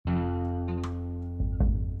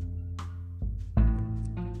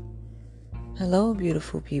Hello,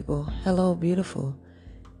 beautiful people. Hello, beautiful.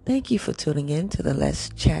 Thank you for tuning in to the Let's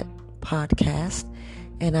Chat podcast.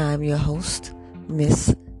 And I'm your host,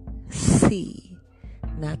 Miss C.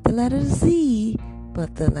 Not the letter Z,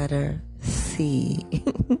 but the letter C.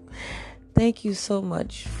 Thank you so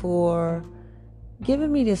much for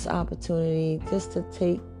giving me this opportunity just to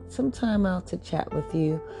take some time out to chat with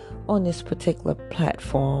you on this particular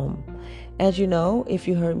platform. As you know, if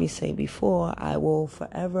you heard me say before, I will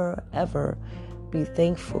forever, ever be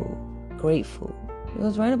thankful, grateful.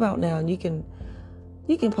 Because right about now, you can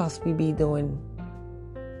possibly be doing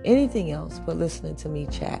anything else but listening to me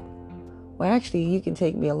chat. Well, actually, you can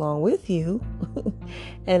take me along with you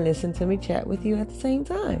and listen to me chat with you at the same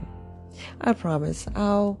time. I promise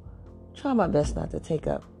I'll try my best not to take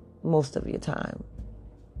up most of your time.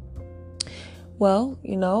 Well,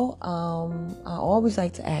 I always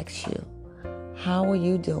like to ask you, how are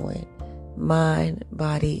you doing? Mind,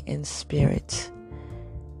 body, and spirit.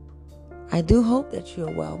 I do hope that you're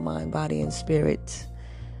well, mind, body, and spirit.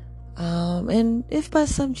 And if by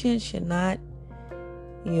some chance you're not,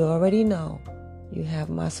 you already know you have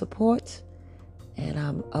my support, and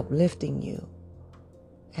I'm uplifting you.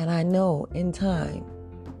 And I know in time,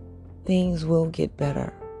 things will get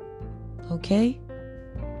better. Okay?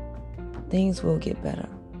 Things will get better.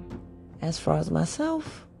 As far as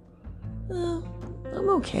myself, I'm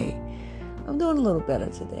okay. I'm doing a little better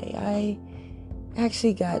today. I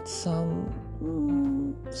actually got some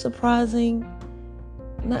surprising,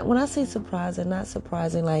 when I say surprising, not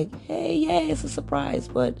surprising like, hey, yeah, it's a surprise,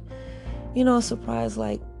 but, a surprise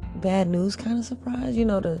like bad news kind of surprise,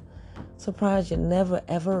 the surprise you're never,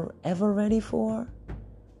 ever, ever ready for.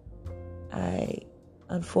 I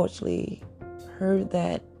unfortunately heard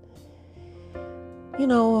that,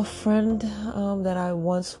 a friend that I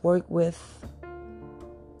once worked with,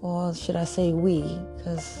 or should I say we,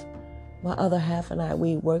 because my other half and I,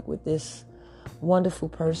 we worked with this wonderful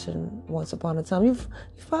person once upon a time. You've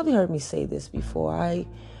probably heard me say this before. I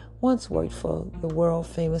once worked for the world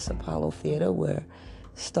famous Apollo Theater, where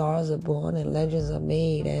stars are born and legends are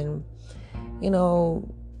made. And,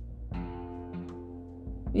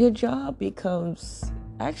 your job becomes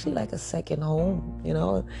actually like a second home,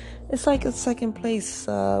 It's like a second place,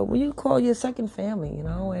 when you call your second family,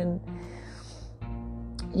 and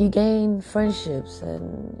you gain friendships,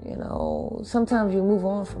 and, sometimes you move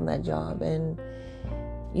on from that job, and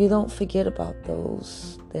you don't forget about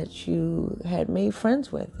those that you had made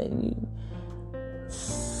friends with, and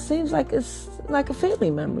seems like it's like a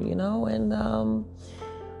family member, and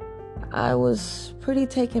I was pretty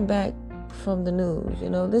taken back from the news.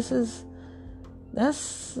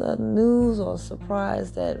 That's a news or a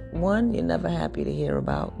surprise that, one, you're never happy to hear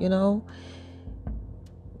about,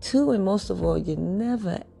 Two, and most of all, you're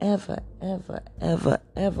never, ever, ever, ever,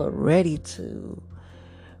 ever ready to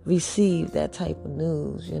receive that type of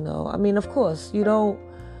news, I mean, of course, you don't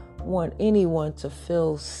want anyone to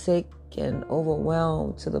feel sick and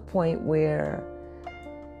overwhelmed to the point where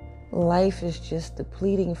life is just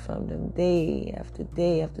depleting from them day after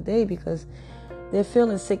day after day, because they're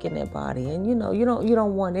feeling sick in their body, and you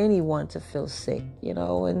don't want anyone to feel sick,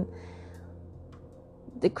 and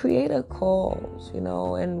the Creator calls,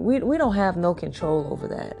 and we don't have no control over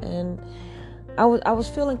that. And I was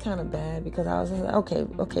feeling kind of bad, because I was like,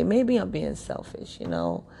 okay, maybe I'm being selfish,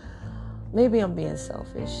 maybe I'm being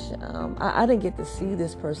selfish. I didn't get to see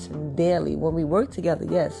this person daily when we worked together,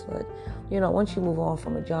 yes, but once you move on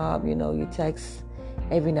from a job, you text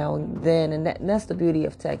every now and then, and that's the beauty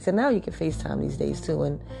of text. And now you can FaceTime these days too,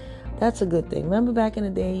 and that's a good thing. Remember back in the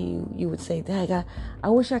day, you would say, Dad, I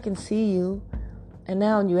wish I can see you, and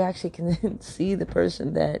now you actually can see the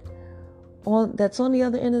person that's on the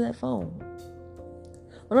other end of that phone.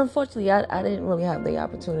 But unfortunately, I didn't really have the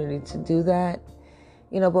opportunity to do that,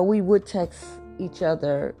 but we would text each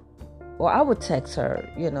other, or I would text her,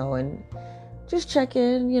 and just check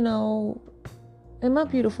in, and my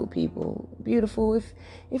beautiful people, beautiful,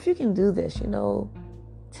 if you can do this,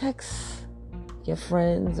 text your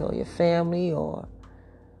friends or your family, or,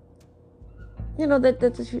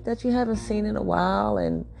 that you haven't seen in a while.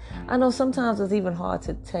 And I know sometimes it's even hard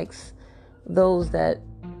to text those that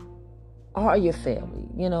are your family.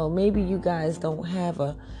 Maybe you guys don't have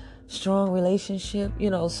a strong relationship,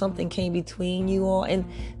 something came between you all, and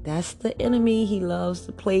that's the enemy. He loves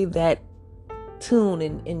to play that tune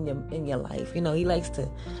in your life. He likes to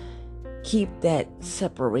keep that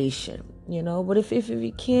separation, but if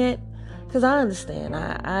you can't, because I understand,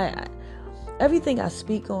 I everything I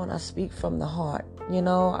speak from the heart,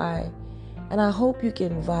 and I hope you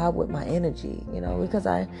can vibe with my energy, because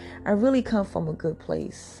I really come from a good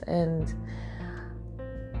place. And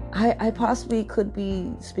I possibly could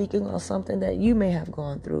be speaking on something that you may have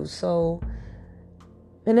gone through. So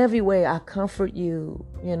in every way, I comfort you,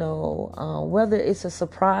 whether it's a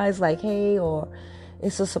surprise like, hey, or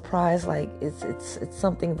it's a surprise like it's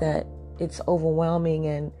something that it's overwhelming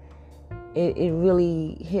and it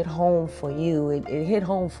really hit home for you. It hit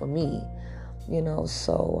home for me,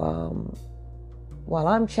 so while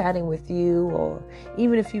I'm chatting with you, or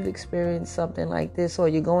even if you've experienced something like this or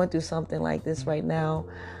you're going through something like this right now,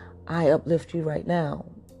 I uplift you right now,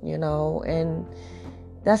 and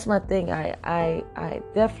that's my thing. I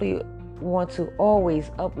definitely want to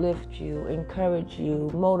always uplift you, encourage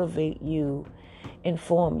you, motivate you,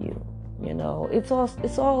 inform you. It's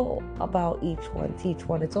all about each one.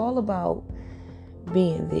 It's all about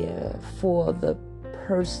being there for the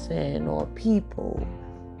person or people.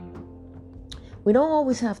 We don't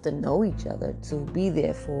always have to know each other to be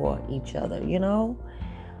there for each other,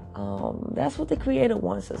 That's what the Creator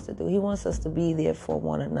wants us to do. He wants us to be there for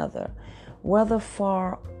one another, whether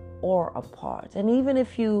far or apart. And even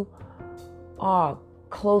if you are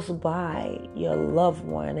close by your loved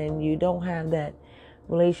one and you don't have that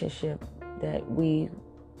relationship that we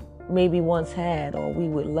maybe once had or we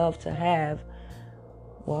would love to have,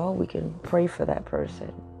 well, we can pray for that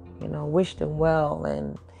person, wish them well,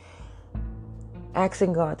 and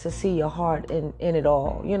asking God to see your heart in it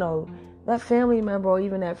all. That family member or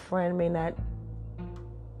even that friend may not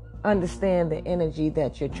understand the energy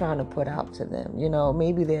that you're trying to put out to them.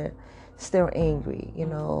 Maybe they're still angry,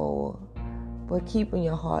 but keeping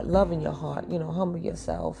your heart, loving your heart, humble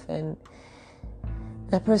yourself. And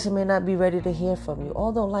that person may not be ready to hear from you.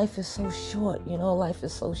 Although life is so short, life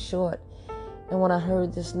is so short. And when I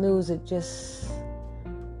heard this news, I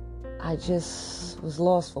just was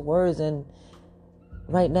lost for words. And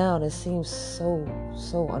right now, it seems so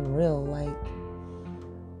unreal. Like,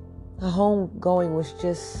 a homegoing was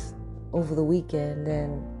just over the weekend,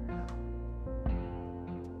 and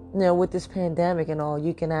with this pandemic and all,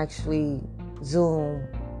 you can actually Zoom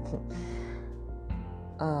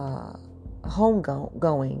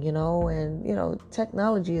homegoing, and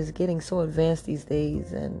technology is getting so advanced these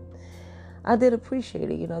days, and I did appreciate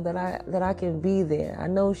it, that I can be there. I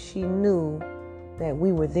know she knew that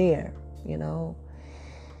we were there,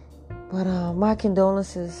 But my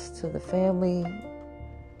condolences to the family,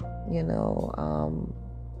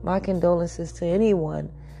 my condolences to anyone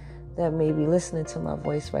that may be listening to my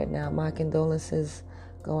voice right now. My condolences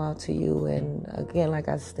go out to you. And again, like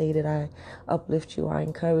I stated, I uplift you, I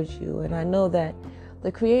encourage you. And I know that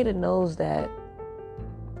the Creator knows that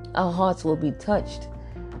our hearts will be touched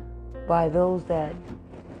by those that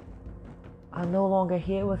are no longer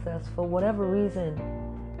here with us for whatever reason.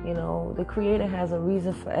 The Creator has a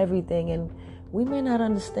reason for everything, and we may not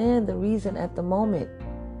understand the reason at the moment.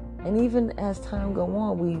 And even as time goes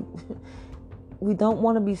on, we don't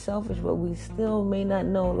want to be selfish, but we still may not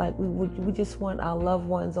know. Like, we just want our loved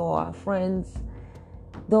ones or our friends,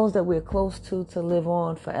 those that we're close to live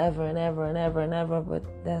on forever and ever and ever and ever. But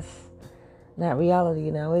that's not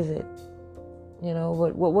reality now, is it?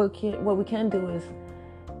 What we can do is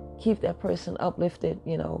keep that person uplifted,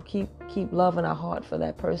 keep love in our heart for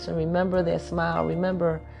that person. Remember their smile.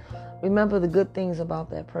 Remember the good things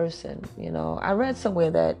about that person. I read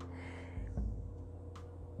somewhere that,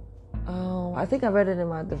 I think I read it in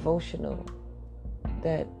my devotional,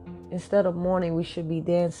 that instead of mourning, we should be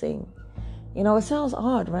dancing. It sounds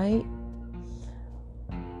odd, right?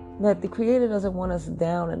 That the Creator doesn't want us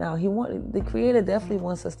down and out. The Creator definitely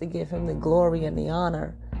wants us to give Him the glory and the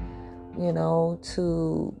honor,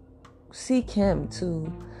 to seek Him,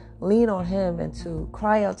 to lean on Him, and to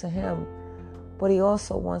cry out to Him. But He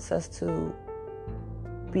also wants us to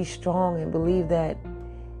be strong and believe that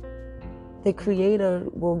the Creator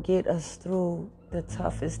will get us through the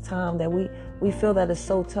toughest time, that we feel that it's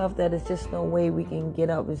so tough that it's just no way we can get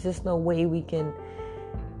up. It's just no way we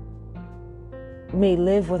may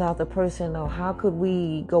live without the person, or how could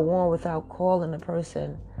we go on without calling the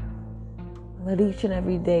person. Let each and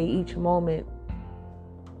every day, each moment,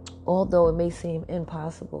 although it may seem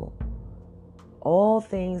impossible, all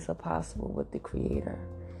things are possible with the Creator.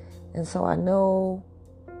 And so I know,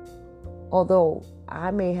 although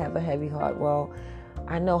I may have a heavy heart, well,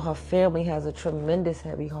 I know her family has a tremendous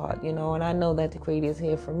heavy heart, and I know that the Creator is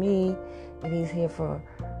here for me, and He's here for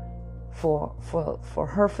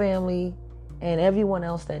her family and everyone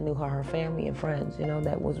else that knew her family and friends,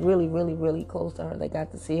 that was really, really, really close to her. They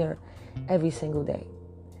got to see her every single day.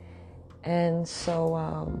 And so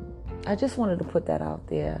I just wanted to put that out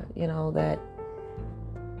there, that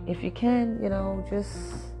if you can,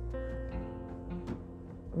 just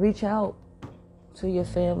reach out, to your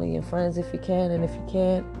family and friends if you can. And if you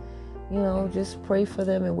can't, just pray for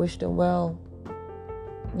them and wish them well.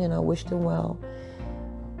 Wish them well.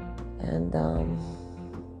 And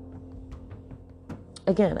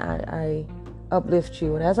again, I uplift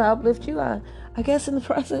you. And as I uplift you, I guess in the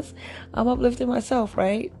process, I'm uplifting myself,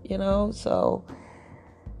 right? So,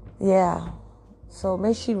 yeah. So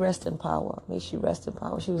may she rest in power. May she rest in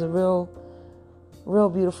power. She was a real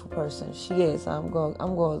beautiful person. She is. I'm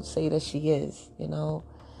going to say that she is, and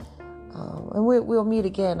we'll meet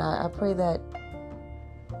again. I pray that,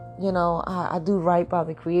 I do right by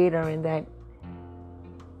the Creator, and that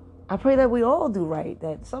I pray that we all do right.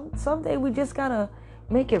 That someday we just gotta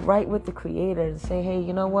make it right with the Creator and say, hey,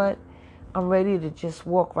 you know what? I'm ready to just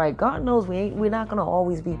walk right. God knows we're not gonna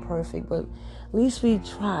always be perfect, but at least we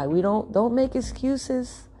try. We don't make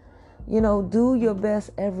excuses. Do your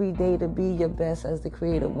best every day to be your best as the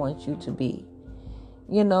Creator wants you to be.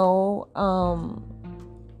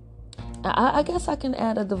 I guess I can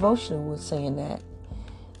add a devotional with saying that.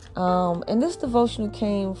 And this devotional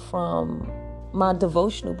came from my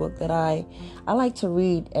devotional book that I like to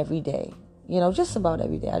read every day. Just about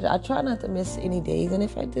every day. I try not to miss any days, and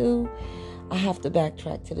if I do, I have to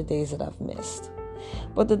backtrack to the days that I've missed.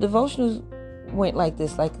 But the devotional went like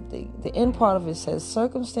this, like the end part of it says,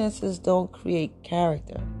 circumstances don't create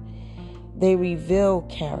character. They reveal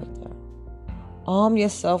character. Arm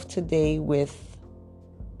yourself today with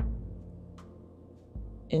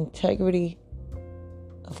integrity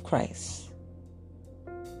of Christ.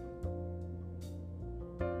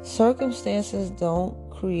 Circumstances don't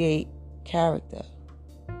create character.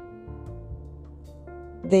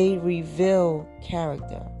 They reveal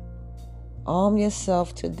character. Arm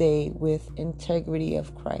yourself today with integrity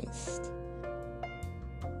of Christ.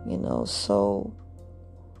 So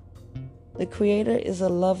the Creator is a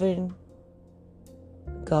loving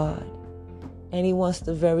God, and He wants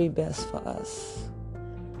the very best for us.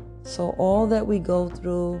 So all that we go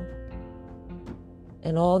through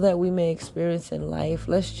and all that we may experience in life,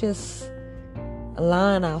 let's just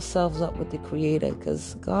align ourselves up with the Creator,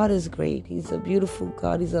 because God is great. He's a beautiful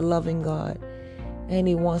God. He's a loving God. And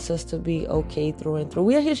He wants us to be okay through and through.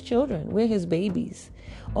 We are His children. We're His babies.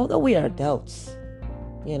 Although we are adults,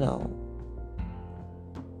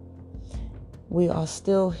 we are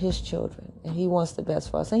still His children. And He wants the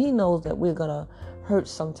best for us. And He knows that we're going to hurt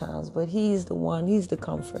sometimes. But He's the one. He's the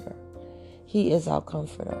comforter. He is our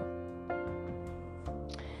comforter.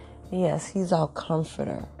 Yes, He's our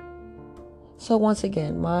comforter. So once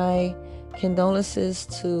again, my condolences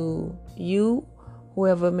to you,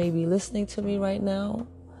 whoever may be listening to me right now.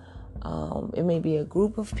 It may be a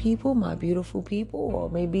group of people, my beautiful people, or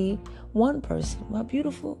maybe one person, my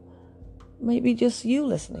beautiful, maybe just you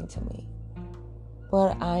listening to me.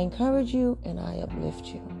 But I encourage you and I uplift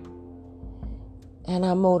you. And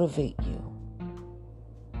I motivate you.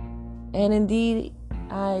 And indeed,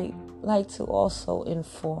 I like to also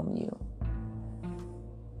inform you.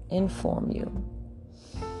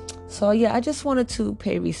 So yeah, I just wanted to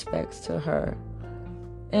pay respects to her.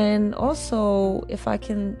 And also, if I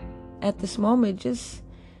can, at this moment, just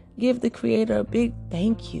give the Creator a big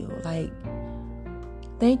thank you. Like,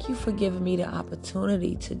 thank you for giving me the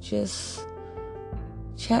opportunity to just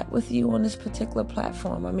chat with you on this particular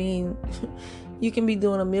platform. I mean, you can be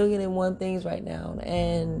doing 1,000,001 things right now,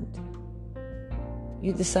 and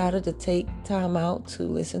you decided to take time out to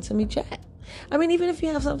listen to me chat. I mean, even if you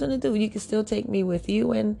have something to do, you can still take me with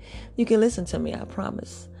you, and you can listen to me, I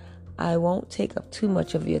promise. I won't take up too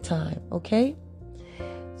much of your time, okay?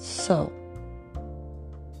 So,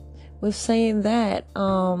 with saying that,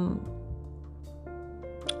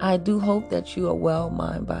 I do hope that you are well,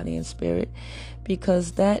 mind, body, and spirit,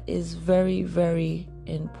 because that is very, very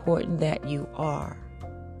important that you are.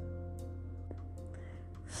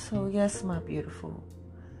 So, yes, my beautiful,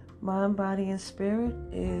 mind, body, and spirit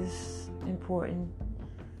is important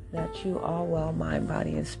that you are well, mind,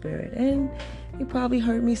 body, and spirit. And you probably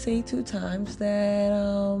heard me say 2 times that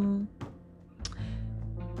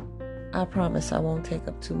I promise I won't take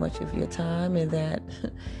up too much of your time, and that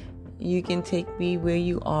you can take me where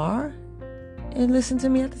you are and listen to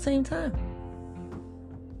me at the same time.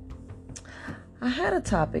 I had a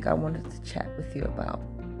topic I wanted to chat with you about,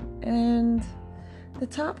 and the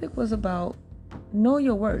topic was about know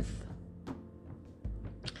your worth.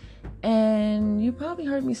 And you probably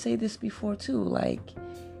heard me say this before too, like,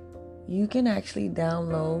 you can actually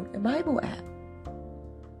download a Bible app.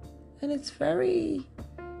 And it's I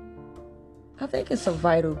think it's a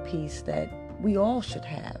vital piece that we all should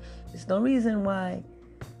have. There's no reason why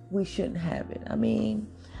we shouldn't have it. I mean,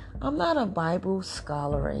 I'm not a Bible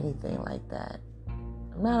scholar or anything like that.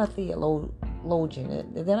 I'm not a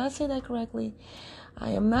theologian. Did I say that correctly?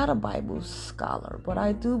 I am not a Bible scholar, but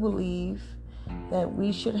I do believe that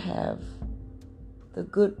we should have the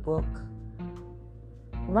good book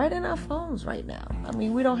right in our phones right now. I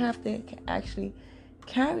mean, we don't have to actually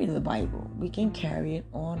carry the Bible. We can carry it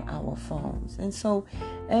on our phones. And so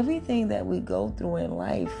everything that we go through in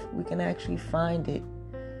life, we can actually find it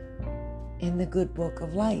in the good book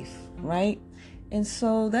of life, right? And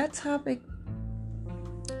so that topic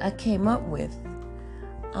I came up with,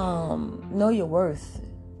 know your worth.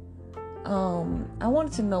 I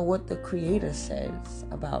wanted to know what the Creator says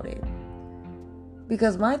about it.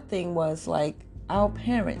 Because my thing was like our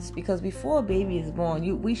parents, because before a baby is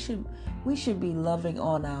born, we should be loving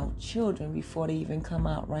on our children before they even come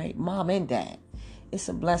out, right? Mom and dad. It's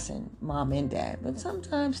a blessing, mom and dad. But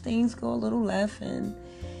sometimes things go a little left and,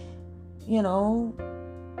 you know,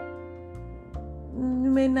 you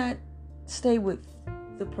may not stay with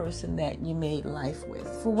the person that you made life with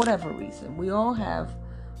for whatever reason. We all have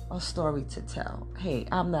a story to tell. Hey,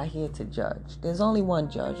 I'm not here to judge. There's only one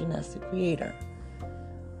judge, and that's the Creator.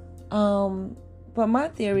 But my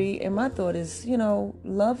theory and my thought is,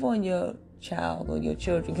 love on your child or your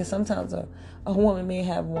children, because sometimes a woman may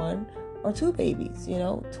have one or two babies,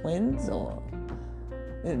 twins, or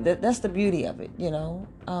that's the beauty of it,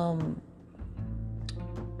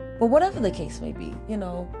 But whatever the case may be,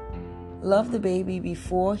 love the baby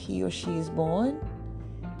before he or she is born.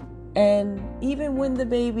 And even when the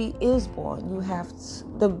baby is born,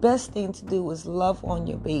 the best thing to do is love on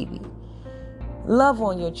your baby. Love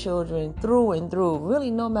on your children through and through, really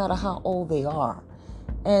no matter how old they are.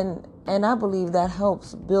 And I believe that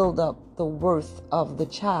helps build up the worth of the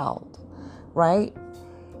child, right?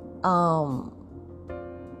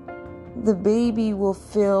 The baby will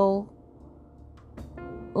feel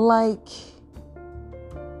like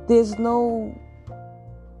there's no,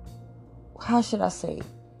 how should I say?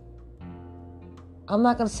 I'm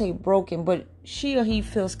not going to say broken, but she or he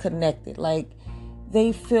feels connected. Like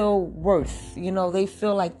they feel worth, they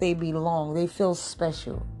feel like they belong. They feel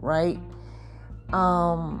special, right?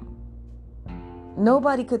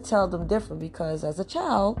 Nobody could tell them different, because as a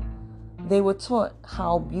child, they were taught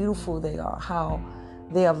how beautiful they are, how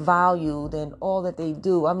they are valued and all that they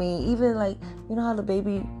do. I mean, even like, how the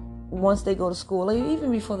baby, once they go to school, like even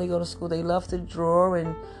before they go to school, they love to draw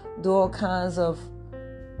and do all kinds of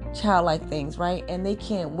childlike things, right? And they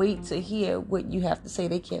can't wait to hear what you have to say.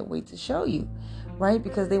 They can't wait to show you, right?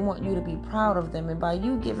 Because they want you to be proud of them. And by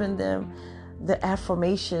you giving them the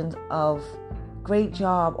affirmations of great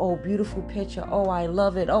job, oh, beautiful picture, oh, I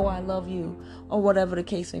love it, oh, I love you, or whatever the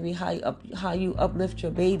case may be, how you uplift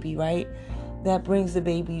your baby, right? That brings the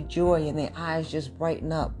baby joy, and their eyes just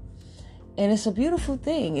brighten up. And it's a beautiful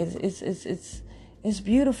thing. It's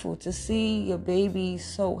beautiful to see your baby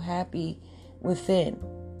so happy within.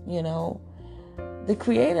 The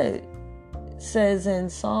Creator says in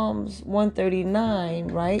Psalms 139,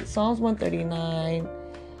 right? Psalms 139,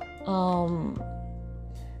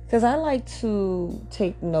 because I like to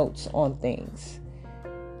take notes on things,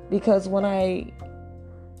 because when I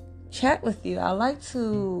chat with you, I like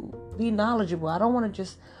to be knowledgeable. I don't want to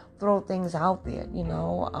just throw things out there,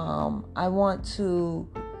 I want to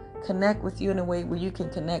connect with you in a way where you can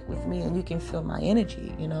connect with me and you can feel my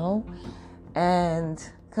energy, and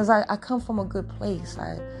because I come from a good place.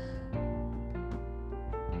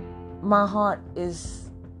 My heart is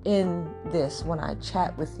in this when I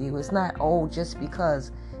chat with you. It's not, just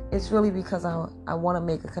because. It's really because I want to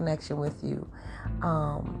make a connection with you.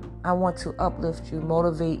 I want to uplift you,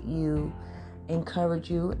 motivate you, encourage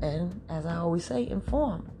you, and as I always say,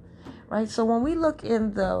 inform. Right? So when we look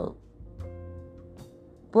in the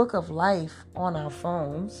book of life on our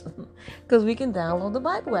phones, because we can download the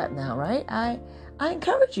Bible app now, right? I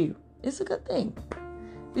encourage you. It's a good thing.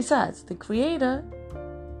 Besides, the Creator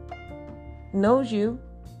knows you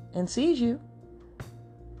and sees you,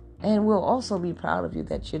 and will also be proud of you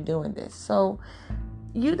that you're doing this. So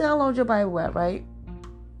you download your Bible app, right?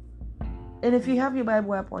 And if you have your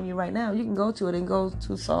Bible app on you right now, you can go to it and go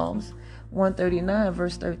to Psalms 139,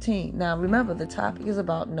 verse 13. Now, remember, the topic is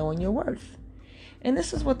about knowing your worth. And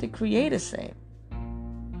this is what the Creator said.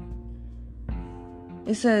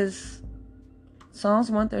 It says,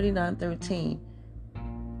 Psalms 139, 13.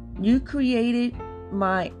 You created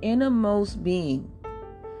my innermost being.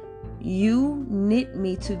 You knit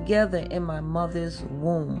me together in my mother's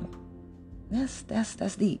womb. That's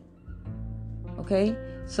deep. Okay?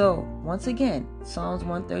 So, once again, Psalms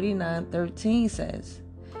 139:13 says,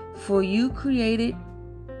 for you created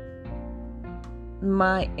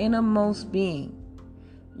my innermost being.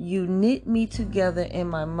 You knit me together in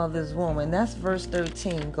my mother's womb. And that's verse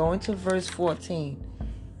 13. Going to verse 14.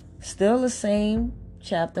 Still the same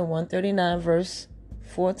chapter 139, verse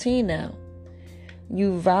 14 now.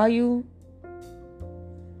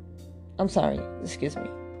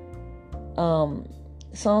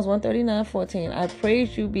 Psalms 139:14. I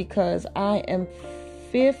praise you because I am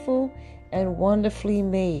fearful and wonderfully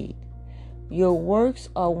made. Your works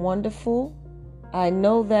are wonderful. I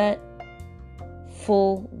know that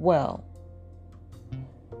full well.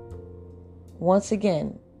 Once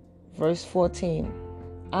again, verse 14.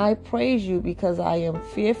 I praise you because I am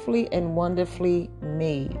fearfully and wonderfully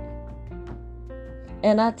made.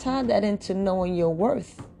 And I tie that into knowing your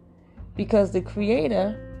worth, because the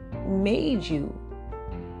Creator made you.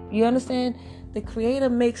 You understand? The Creator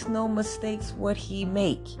makes no mistakes what He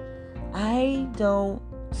make. I don't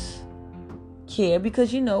care,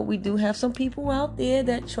 because we do have some people out there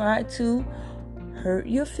that try to hurt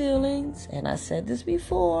your feelings. And I said this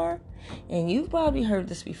before, and you've probably heard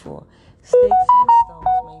this before. Sticks and stones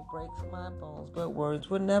may break my bones, but words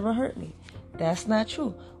would never hurt me. That's not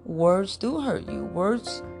true. Words do hurt you.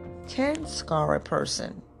 Words can scar a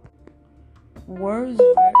person. Words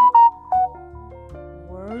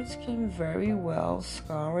can very well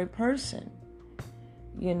scar a person.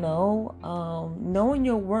 Knowing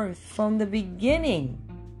your worth from the beginning,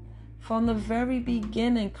 from the very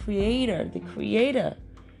beginning, the Creator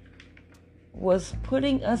was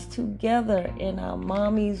putting us together in our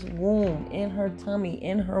mommy's womb, in her tummy,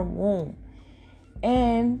 in her womb.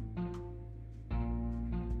 And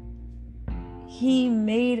He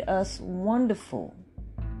made us wonderful.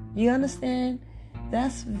 You understand?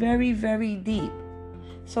 That's very, very deep.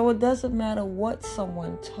 So it doesn't matter what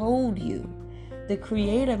someone told you. The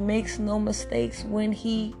Creator makes no mistakes when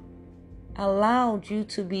He allowed you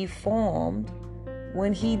to be formed,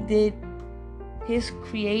 when He did His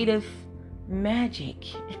creative magic.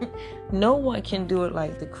 No one can do it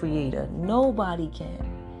like the Creator. Nobody can.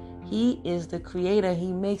 He is the Creator.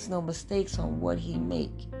 He makes no mistakes on what He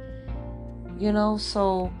make.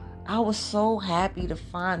 So I was so happy to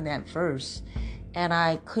find that verse, and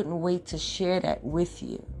I couldn't wait to share that with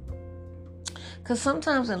you. Because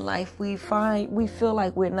sometimes in life we feel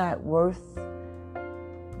like we're not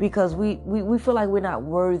because we feel like we're not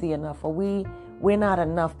worthy enough, or we're not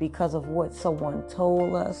enough because of what someone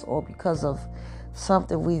told us, or because of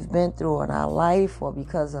something we've been through in our life, or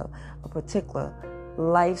because of a particular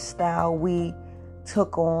lifestyle we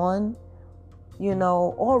took on.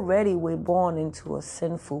 Already we're born into a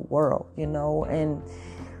sinful world, and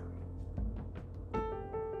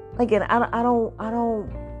again,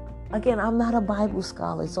 I'm not a Bible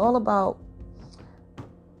scholar. It's all about,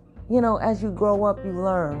 as you grow up, you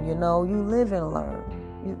learn, you live and learn.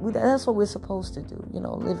 That's what we're supposed to do,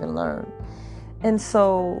 live and learn. And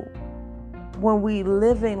so when we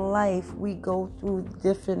live in life, we go through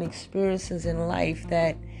different experiences in life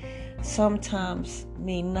that sometimes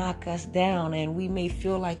may knock us down, and we may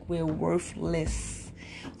feel like we're worthless.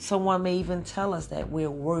 Someone may even tell us that we're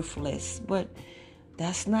worthless, but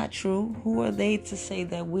that's not true. Who are they to say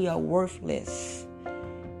that we are worthless?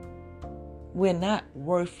 We're not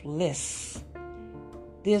worthless.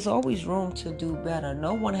 There's always room to do better.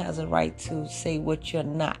 No one has a right to say what you're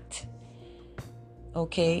not.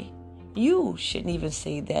 Okay? You shouldn't even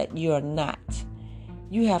say that you're not.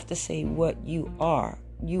 You have to say what you are.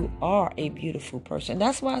 You are a beautiful person.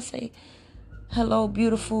 That's why I say hello,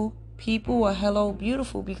 beautiful people, or hello,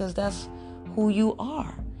 beautiful, because that's who you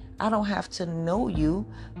are. I don't have to know you.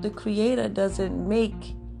 The Creator doesn't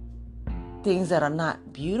make things that are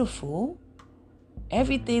not beautiful.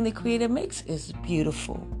 Everything the Creator makes is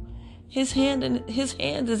beautiful. His hand is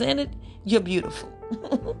in it. You're beautiful.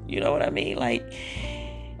 You know what I mean? Like,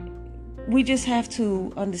 we just have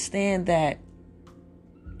to understand that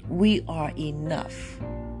we are enough.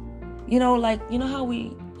 How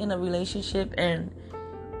we in a relationship and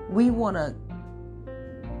we want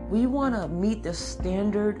to meet the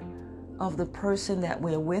standard of the person that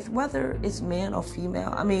we're with, whether it's man or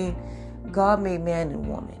female. I mean, God made man and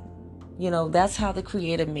woman. That's how the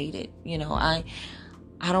Creator made it. I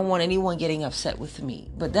don't want anyone getting upset with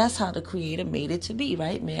me, but that's how the Creator made it to be,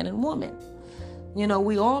 right? Man and woman.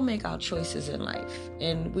 We all make our choices in life,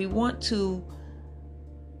 and we want to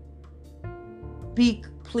be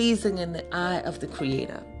pleasing in the eye of the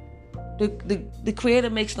Creator. The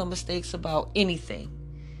Creator makes no mistakes about anything.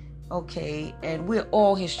 Okay, and we're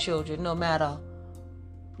all His children, no matter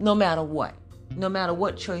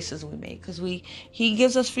what choices we make, because He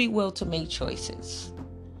gives us free will to make choices,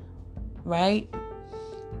 right?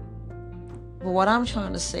 But what I'm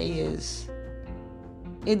trying to say is,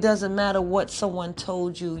 It doesn't matter what someone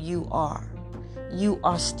told you you are. You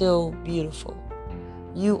are still beautiful.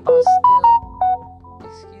 You are still,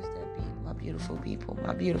 excuse that beat, my beautiful people,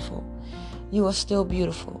 my beautiful. You are still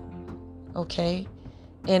beautiful, okay?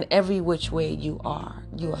 In every which way you are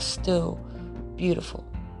still beautiful.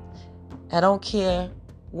 I don't care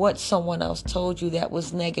what someone else told you that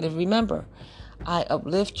was negative. Remember, I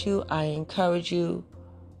uplift you, I encourage you,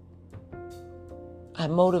 I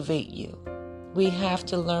motivate you. We have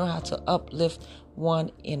to learn how to uplift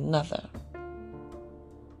one another.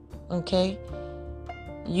 Okay?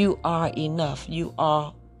 You are enough. You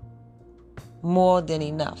are more than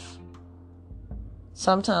enough.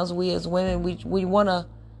 Sometimes we as women, we want to,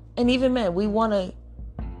 and even men, we want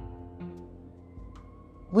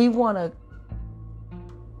to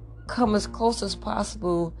come as close as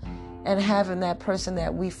possible and having that person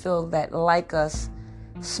that we feel that like us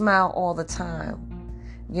smile all the time.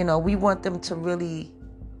 You know, we want them to really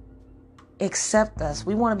accept us.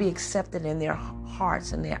 We want to be accepted in their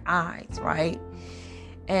hearts and their eyes, right?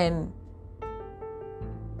 And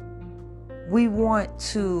we want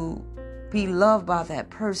to be loved by that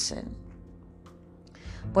person.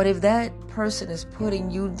 But if that person is putting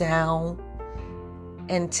you down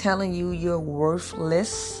and telling you you're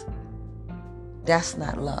worthless, that's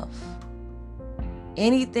not love.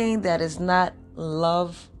 Anything that is not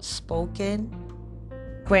love spoken,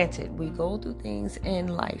 granted, we go through things in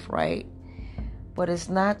life, right? But it's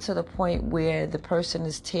not to the point where the person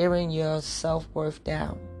is tearing your self-worth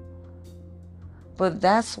down. But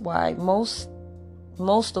that's why most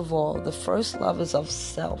of all, the first love is of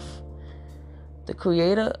self. The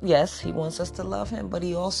Creator, yes, He wants us to love Him, but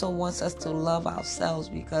He also wants us to love ourselves,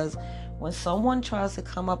 because when someone tries to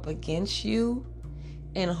come up against you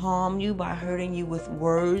and harm you by hurting you with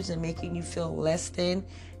words and making you feel less than,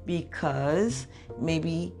 because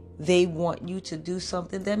maybe they want you to do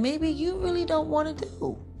something that maybe you really don't want to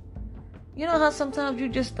do. You know how sometimes you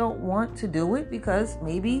just don't want to do it because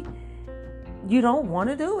maybe you don't want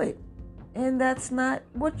to do it. And that's not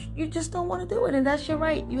what you just don't want to do it. And that's your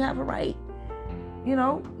right. You have a right. You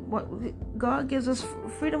know, what God gives us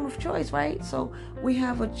freedom of choice, right? So we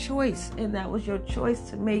have a choice, and that was your choice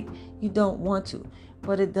to make. You don't want to,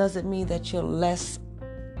 but it doesn't mean that you're less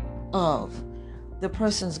of. The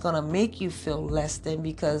person's going to make you feel less than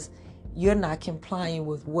because you're not complying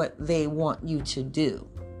with what they want you to do.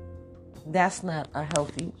 That's not a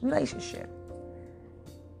healthy relationship.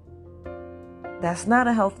 That's not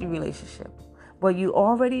a healthy relationship. But you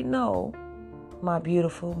already know, my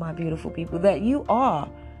beautiful people, that you are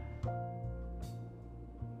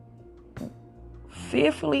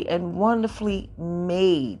fearfully and wonderfully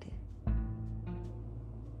made.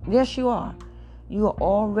 Yes, you are. You are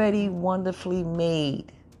already wonderfully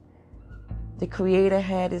made. The Creator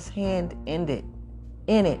had His hand in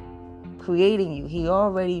it, creating you. He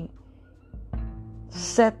already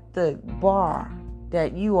set the bar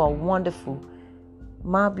that you are wonderful.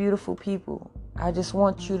 My beautiful people, I just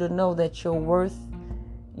want you to know that you're worth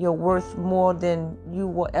more than you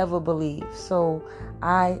will ever believe. So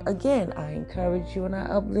I encourage you and I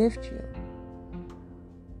uplift you.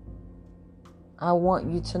 I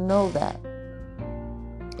want you to know that.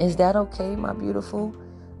 Is that okay, my beautiful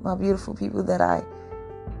people, that I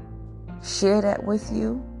share that with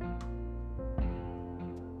you?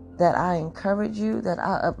 That I encourage you, that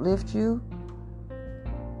I uplift you?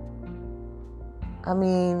 I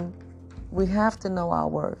mean, we have to know our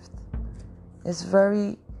worth. It's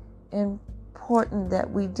very important that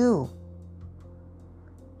we do.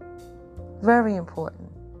 Very important.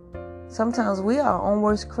 Sometimes we are our own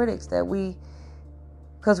worst critics,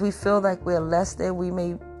 because we feel like we're less than, we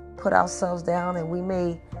may put ourselves down, and we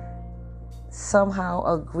may somehow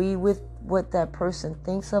agree with what that person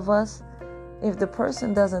thinks of us. If the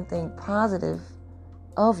person doesn't think positive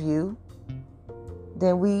of you,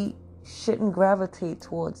 then we shouldn't gravitate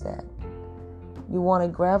towards that. You want to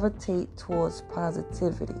gravitate towards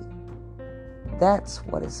positivity. That's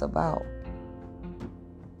what it's about.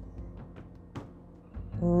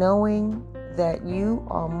 Knowing that you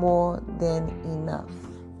are more than enough.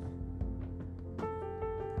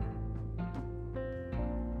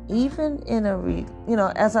 Even in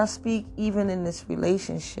as I speak, even in this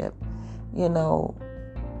relationship,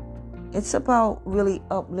 it's about really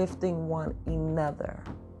uplifting one another,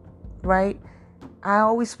 right?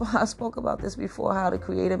 I spoke about this before, how the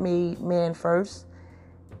Creator made man first.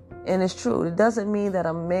 And it's true. It doesn't mean that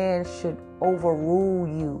a man should overrule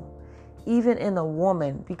you, even in a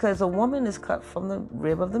woman, because a woman is cut from the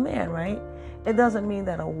rib of the man, right? It doesn't mean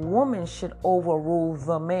that a woman should overrule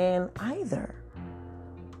the man either.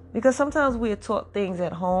 Because sometimes we're taught things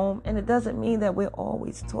at home, and it doesn't mean that we're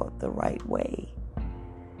always taught the right way.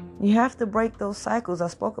 You have to break those cycles. I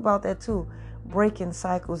spoke about that too. Breaking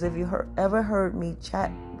cycles. If you ever heard me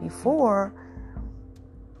chat before,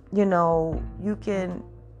 you can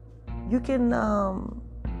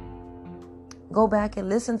go back and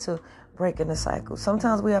listen to breaking the cycles.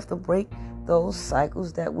 Sometimes we have to break those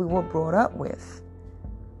cycles that we were brought up with.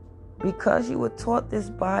 Because you were taught this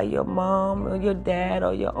by your mom or your dad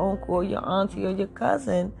or your uncle or your auntie or your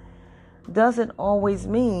cousin doesn't always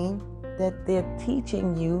mean that they're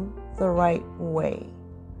teaching you the right way.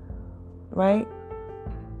 Right?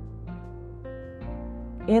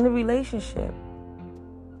 In a relationship,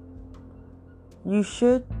 you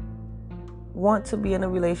should want to be in a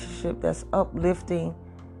relationship that's uplifting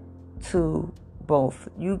to both.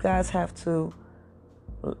 You guys have to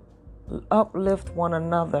uplift one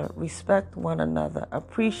another, respect one another,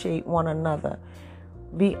 appreciate one another,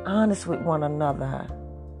 be honest with one another,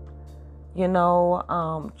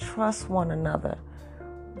 trust one another.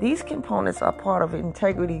 These components are part of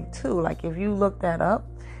integrity too. Like if you look that up,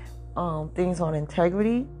 things on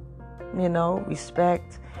integrity,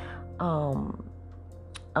 respect,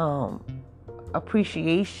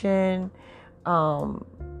 appreciation,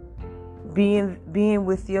 being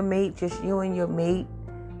with your mate, just you and your mate,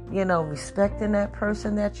 respecting that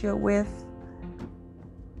person that you're with.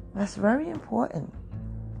 That's very important.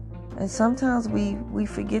 And sometimes we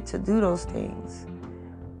forget to do those things.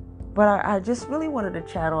 But I just really wanted to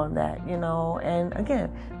chat on that, And again,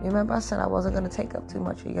 remember I said I wasn't going to take up too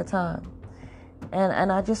much of your time.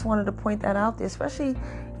 And I just wanted to point that out there, especially,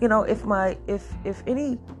 if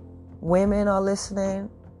any women are listening,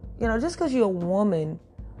 just because you're a woman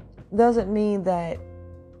doesn't mean that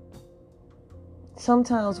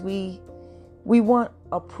sometimes we want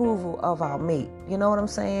approval of our mate. You know what I'm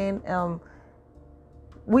saying?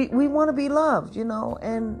 We want to be loved,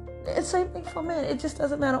 and it's the same thing for men. It just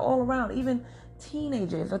doesn't matter all around. Even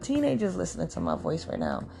teenagers. If a teenager's listening to my voice right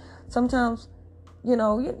now, sometimes,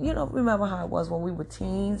 remember how it was when we were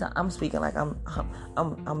teens. I'm speaking like I'm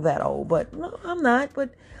that old, but no, I'm not.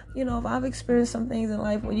 But if I've experienced some things in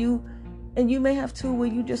life where you may have too, where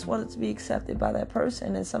you just wanted to be accepted by that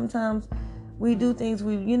person, and sometimes we do things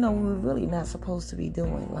we're really not supposed to be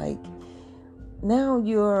doing. Like now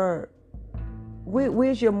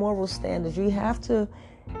where's your moral standards? You have to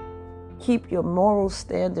keep your moral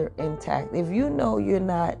standard intact. If you know you're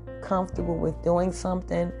not comfortable with doing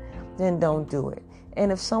something, then don't do it.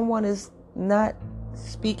 And if someone is not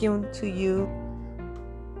speaking to you,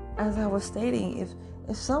 as I was stating,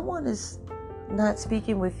 if someone is not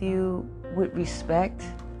speaking with you with respect,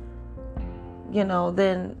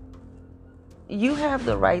 then you have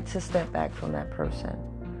the right to step back from that person,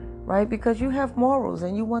 right? Because you have morals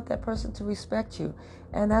and you want that person to respect you.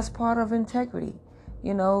 And that's part of integrity.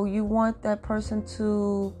 You want that person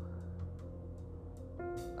to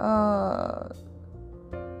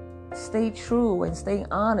stay true and stay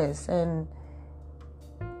honest and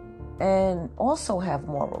also have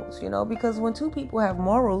morals, because when two people have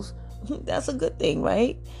morals, that's a good thing,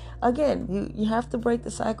 right? Again, you have to break the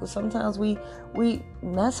cycle. Sometimes we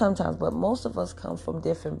not sometimes, but most of us come from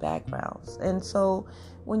different backgrounds. And so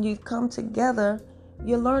when you come together,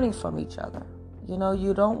 you're learning from each other.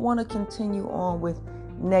 You don't want to continue on with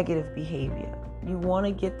negative behavior. You want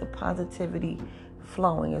to get the positivity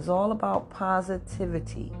flowing. It's all about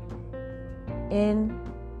positivity in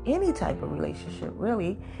any type of relationship,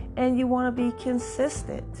 really. And you want to be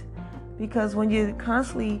consistent, because when you're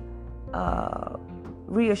constantly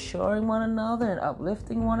reassuring one another and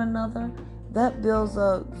uplifting one another, that builds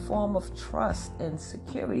a form of trust and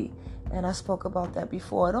security. And I spoke about that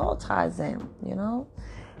before. It all ties in,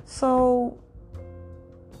 So,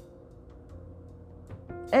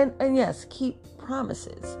 and yes, keep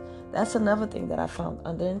promises. That's another thing that I found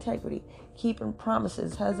under integrity. Keeping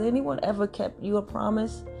promises. Has anyone ever kept you a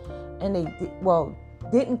promise and they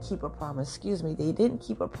didn't keep a promise? They didn't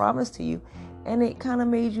keep a promise to you, and it kind of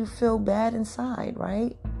made you feel bad inside,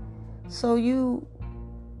 right? So you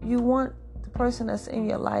want the person that's in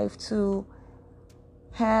your life to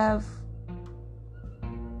have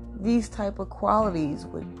these type of qualities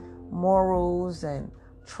with morals and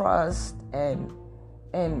trust and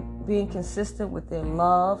being consistent with their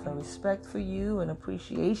love and respect for you and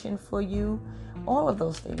appreciation for you, all of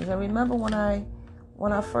those things. I remember when I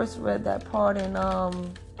first read that part in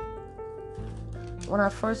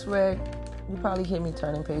you probably hear me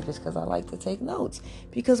turning pages because I like to take notes.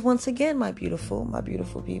 Because once again, my beautiful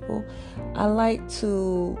people, I like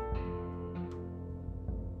to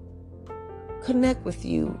connect with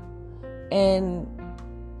you and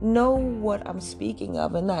know what I'm speaking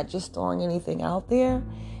of and not just throwing anything out there.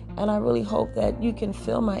 And I really hope that you can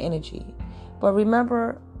feel my energy. But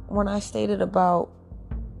remember when I stated about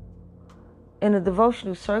in the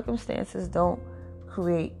devotional, circumstances don't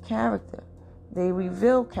create character. They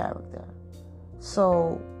reveal character.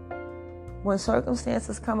 So when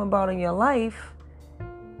circumstances come about in your life,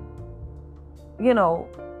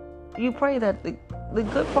 you pray that the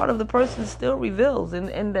good part of the person still reveals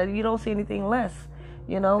and that you don't see anything less.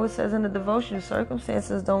 It says in the devotion,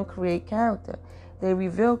 circumstances don't create character. They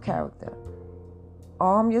reveal character.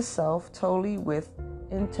 Arm yourself totally with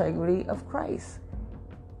integrity of Christ.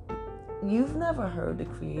 You've never heard the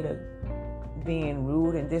Creator being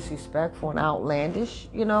rude and disrespectful and outlandish.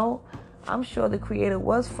 I'm sure the Creator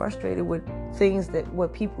was frustrated with things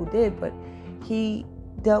what people did, but He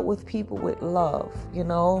dealt with people with love.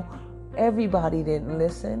 Everybody didn't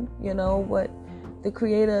listen. But the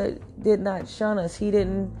Creator did not shun us. He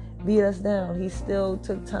didn't beat us down. He still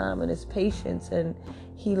took time and His patience, and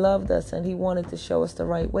He loved us, and He wanted to show us the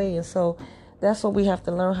right way. And so that's what we have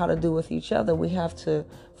to learn how to do with each other. We have to,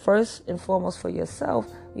 first and foremost, for yourself,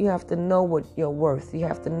 you have to know what you're worth. You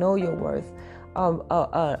have to know your worth.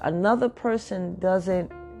 Another person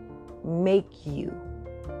doesn't make you.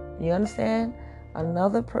 You understand?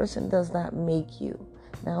 Another person does not make you.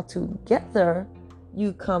 Now, together,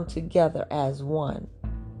 you come together as one.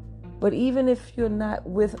 But even if you're not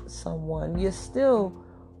with someone, you're still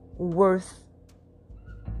worthy,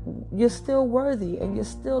 and you're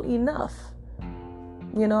still enough.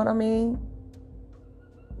 You know what I mean?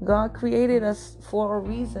 God created us for a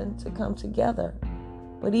reason to come together.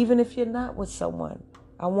 But even if you're not with someone,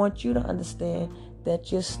 I want you to understand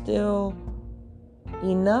that you're still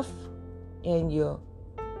enough and you're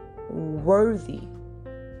worthy.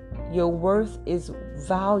 Your worth is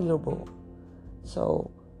valuable.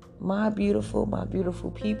 So, my beautiful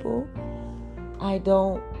people, I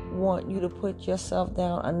don't want you to put yourself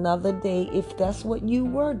down another day if that's what you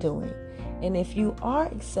were doing. And if you are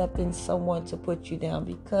accepting someone to put you down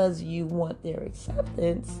because you want their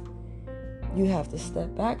acceptance, you have to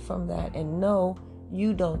step back from that and know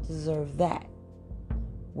you don't deserve that.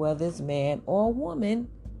 Whether it's man or woman,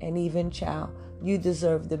 and even child, you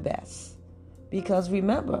deserve the best. Because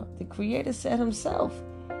remember, the Creator said Himself,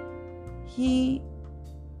 He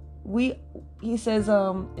says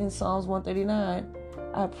in Psalms 139,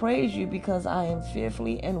 I praise you because I am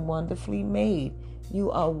fearfully and wonderfully made.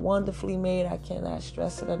 You are wonderfully made. I cannot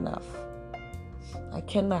stress it enough. I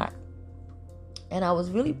cannot. And I was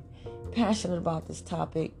really passionate about this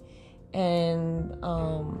topic, and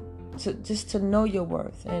to know your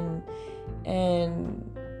worth, and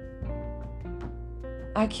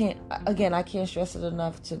I can't stress it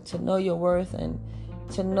enough to know your worth, and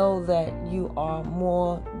to know that you are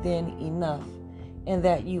more than enough, and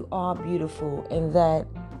that you are beautiful, and that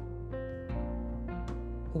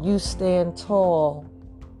you stand tall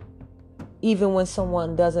even when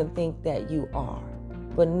someone doesn't think that you are.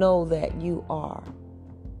 But know that you are.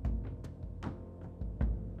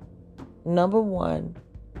 Number one,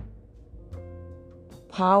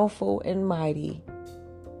 powerful and mighty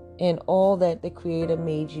in all that the Creator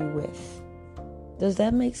made you with. Does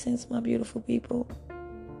that make sense, my beautiful people?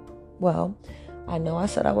 Well, I know I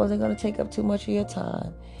said I wasn't going to take up too much of your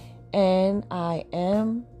time. And I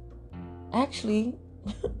am actually,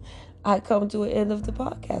 I come to an end of the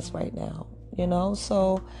podcast right now,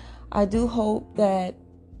 So I do hope that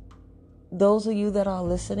those of you that are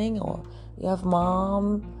listening, or you have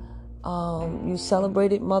mom, you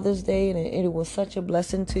celebrated Mother's Day and it was such a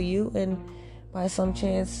blessing to you. And by some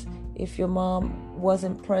chance, if your mom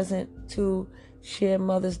wasn't present to share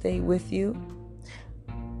Mother's Day with you,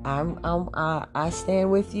 I stand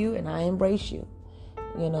with you and I embrace you.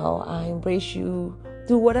 I embrace you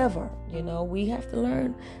through whatever. We have to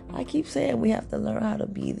learn. I keep saying we have to learn how to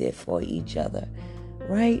be there for each other,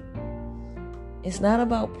 right? It's not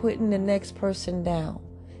about putting the next person down.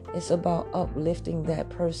 It's about uplifting that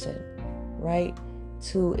person, right?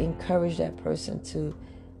 To encourage that person, to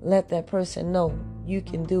let that person know you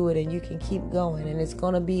can do it and you can keep going, and it's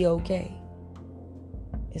going to be okay.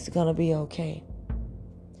 It's going to be okay.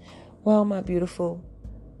 Well, my beautiful,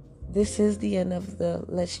 this is the end of the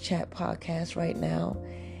Let's Chat podcast right now.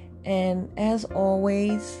 And as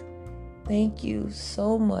always, thank you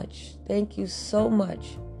so much. Thank you so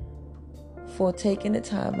much for taking the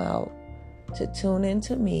time out to tune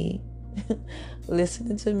into me,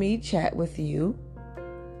 listening to me chat with you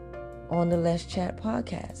on the Let's Chat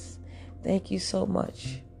podcast. Thank you so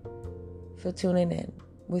much for tuning in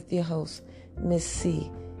with your host, Miss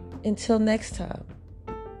C. Until next time,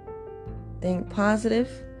 think positive,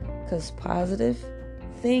 because positive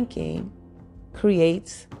thinking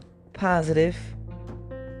creates positive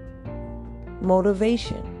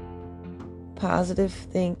motivation. Positive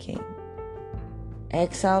thinking.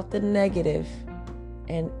 X out the negative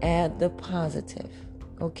and add the positive.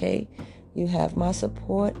 Okay? You have my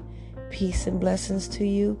support. Peace and blessings to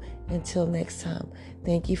you. Until next time.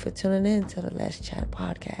 Thank you for tuning in to the Let's Chat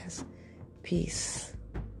podcast. Peace.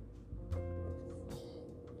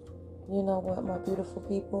 You know what, my beautiful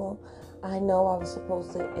people? I know I was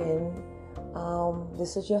supposed to end.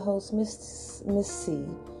 This is your host, Miss C.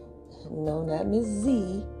 No, not Miss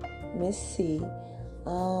Z. Miss C.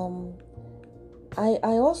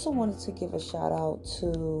 I also wanted to give a shout out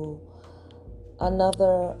to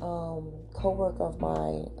another coworker of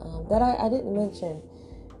mine that I didn't mention.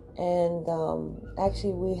 And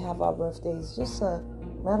actually, we have our birthdays just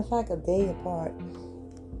matter of fact, a day apart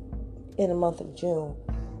in the month of June.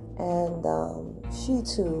 And she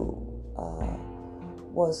too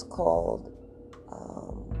was called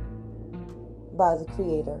by the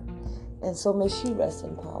Creator. And so may she rest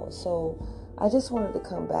in power. So I just wanted to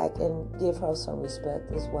come back and give her some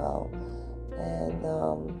respect as well. And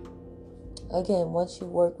again, once you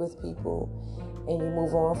work with people and you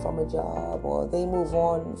move on from a job, or they move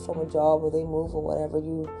on from a job, or they move or whatever,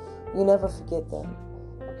 you never forget them.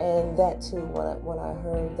 And that too, when I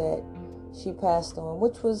heard that she passed on,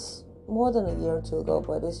 which was more than a year or two ago,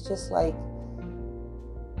 but it's just like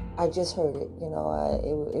I just heard it. You know,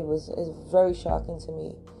 it was very shocking to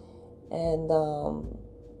me. And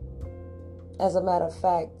as a matter of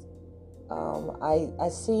fact, I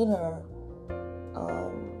seen her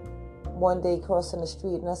one day crossing the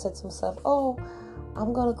street, and I said to myself, "Oh,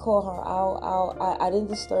 I'm gonna call her out." I didn't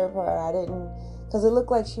disturb her. I didn't, because it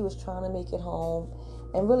looked like she was trying to make it home.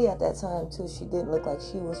 And really, at that time too, she didn't look like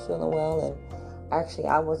she was feeling well. And actually,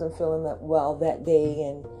 I wasn't feeling that well that day.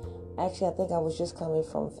 And actually, I think I was just coming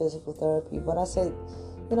from physical therapy. But I said,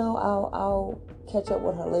 you know, I'll catch up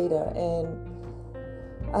with her later.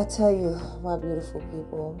 And I tell you, my beautiful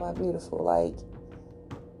people, my beautiful, like,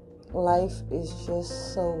 life is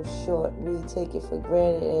just so short. We take it for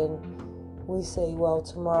granted, and we say, well,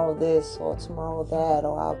 tomorrow this or tomorrow that,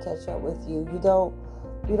 or I'll catch up with you.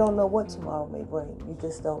 You don't know what tomorrow may bring. You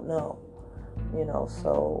just don't know, you know.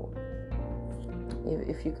 So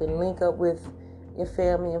if you can link up with your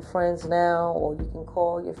family and friends now, or you can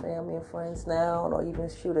call your family and friends now, or even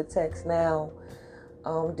shoot a text now,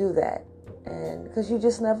 do that. And because you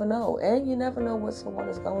just never know, and you never know what someone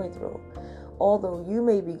is going through. Although you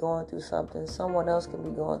may be going through something, someone else can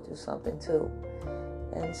be going through something too.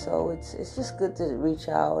 And so it's just good to reach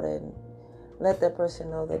out and let that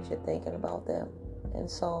person know that you're thinking about them. And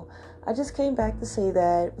so I just came back to say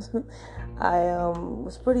that I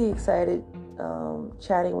was pretty excited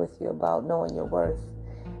chatting with you about knowing your worth.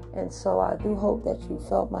 And so I do hope that you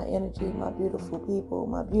felt my energy, my beautiful people,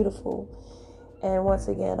 my beautiful. And once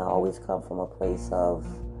again, I always come from a place of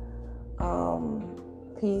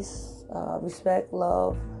peace, respect,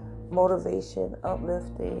 love, motivation,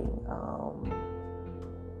 uplifting,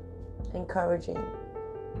 encouraging,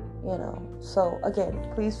 you know. So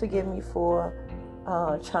again, please forgive me for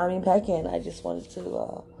chiming back in. I just wanted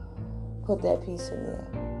to put that piece in there.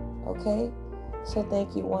 Okay? So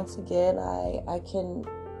thank you once again. I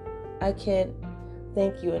can't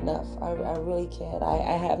thank you enough. I really can't.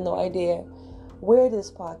 I have no idea where this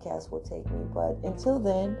podcast will take me, but until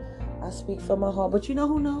then, I speak from my heart. But you know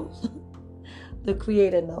who knows? The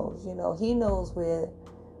Creator knows. You know, He knows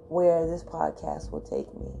where this podcast will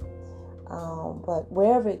take me. But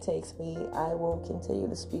wherever it takes me, I will continue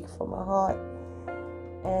to speak from my heart,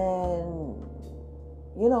 and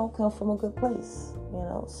you know, come from a good place. You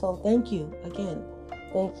know, so thank you again.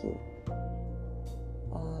 Thank you.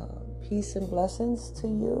 Peace and blessings to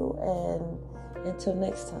you, and until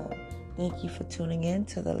next time. Thank you for tuning in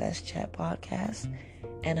to the Let's Chat podcast.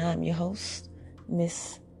 And I'm your host,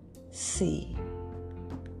 Miss C.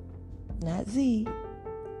 Not Z.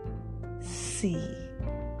 C.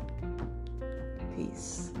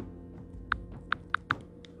 Peace.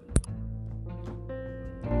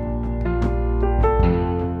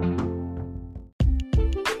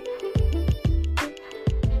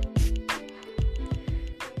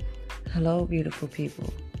 Hello, beautiful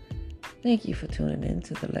people. Thank you for tuning in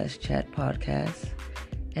to the Let's Chat podcast.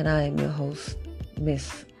 And I am your host,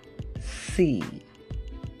 Miss C.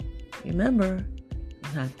 Remember,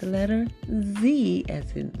 not the letter Z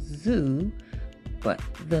as in zoo, but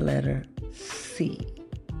the letter C.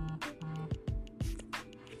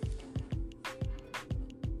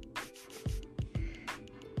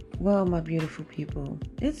 Well, my beautiful people,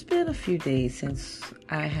 it's been a few days since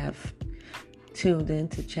I have tuned in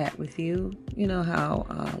to chat with you. You know how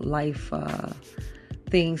life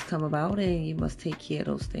things come about, and you must take care of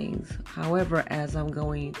those things. However, as I'm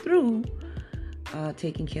going through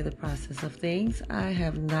taking care of the process of things, I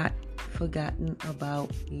have not forgotten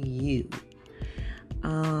about you.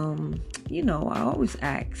 I always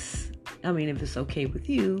ask, if it's okay with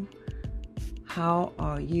you, how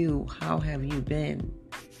are you? How have you been?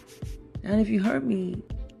 And if you heard me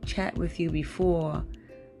chat with you before,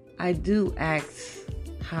 I do ask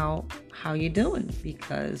how you're doing,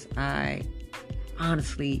 because I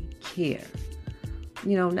honestly care.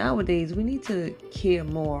 Nowadays we need to care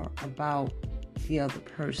more about the other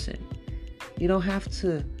person. You don't have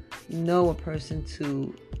to know a person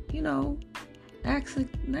to, ask a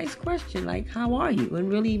nice question like, how are you? And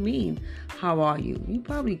really mean, how are you? You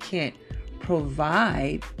probably can't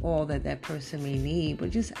provide all that person may need, but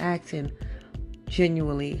just asking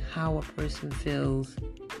genuinely how a person feels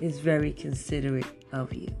is very considerate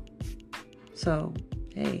of you. So,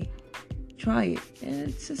 hey, try it. And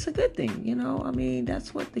it's a good thing,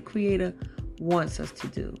 that's what the Creator wants us to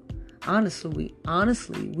do. Honestly,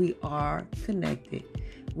 we are connected.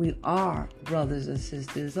 We are brothers and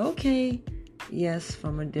sisters. Okay, yes,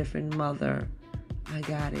 from a different mother. I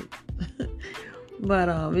got it. But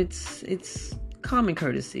it's common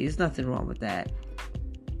courtesy. There's nothing wrong with that.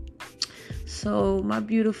 So my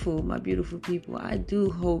beautiful people, I do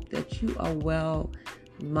hope that you are well,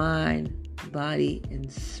 mind, body,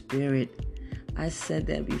 and spirit. I said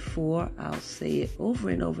that before. I'll say it over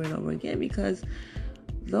and over and over again, because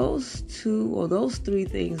those three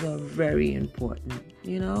things are very important,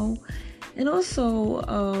 and also,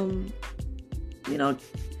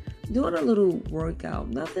 doing a little workout,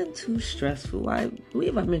 nothing too stressful. I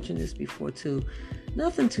believe I mentioned this before too.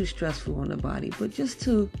 Nothing too stressful on the body, but just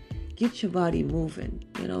to get your body moving.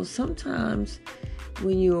 Sometimes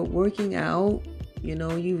when you're working out,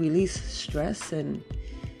 you release stress, and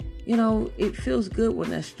it feels good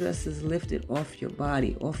when that stress is lifted off your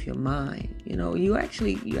body, off your mind. You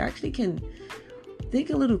actually can think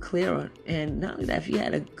a little clearer. And not only that, if you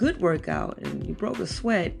had a good workout and you broke a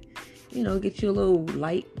sweat, get you a little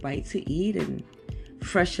light bite to eat and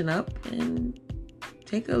freshen up and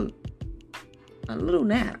take a little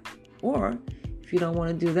nap. Or if you don't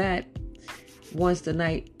want to do that, once the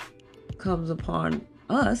night comes upon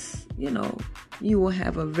us, you will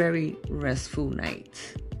have a very restful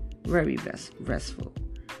night. Very restful.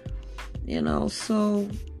 So,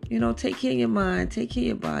 take care of your mind, take care of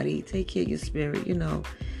your body, take care of your spirit,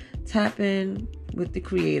 tap in with the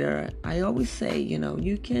Creator. I always say,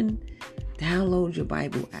 you can download your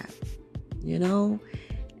Bible app,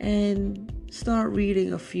 and start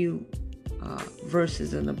reading a few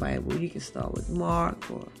verses in the Bible. You can start with Mark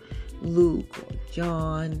or Luke or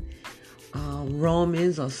John,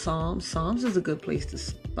 Romans or Psalms. Psalms is a good place to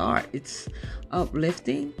start. It's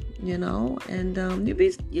uplifting, and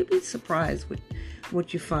you'll be surprised with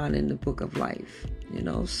what you find in the book of life,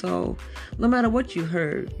 So no matter what you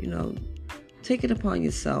heard, take it upon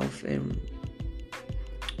yourself and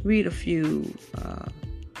read a few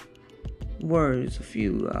words, a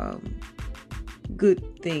few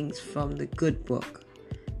good things from the good book,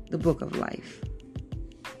 the book of life.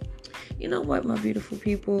 You know what, my beautiful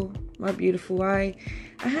people, I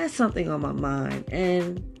had something on my mind,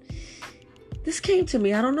 and this came to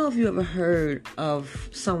me. I don't know if you ever heard of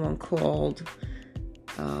someone called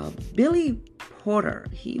Billy Porter.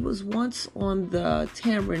 He was once on the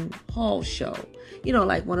Tamron Hall show,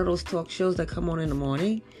 like one of those talk shows that come on in the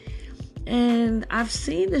morning. And I've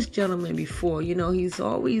seen this gentleman before. He's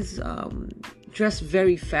always dressed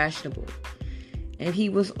very fashionable. And he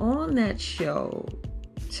was on that show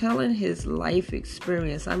telling his life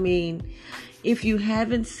experience. If you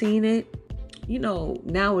haven't seen it,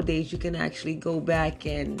 nowadays you can actually go back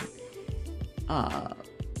and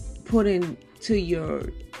put into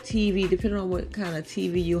your TV, depending on what kind of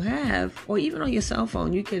TV you have, or even on your cell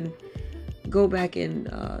phone, you can go back and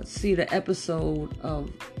see the episode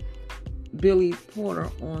of Billy Porter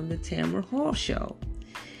on the Tamron Hall show.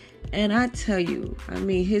 And I tell you,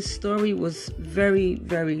 his story was very,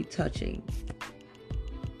 very touching.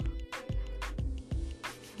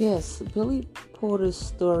 Yes, Billy Porter's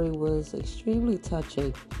story was extremely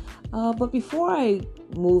touching. But before I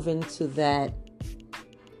move into that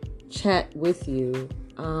chat with you,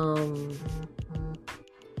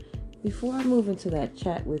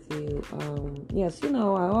 yes,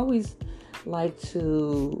 I always like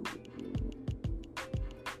to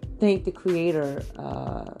thank the Creator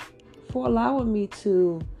for allowing me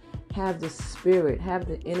to have the spirit, have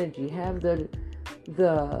the energy, have the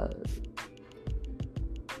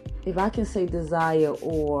if I can say desire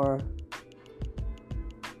or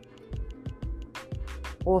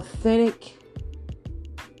authentic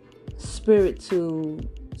spirit to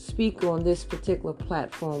speak on this particular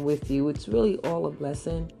platform with you. It's really all a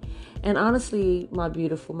blessing. And honestly, my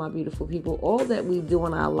beautiful people, all that we do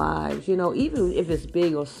in our lives, even if it's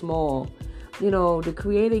big or small, the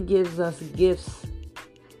Creator gives us gifts.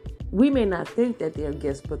 We may not think that they're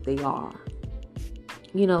gifts, but they are.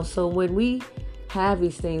 So when we have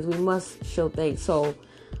these things, we must show thanks. So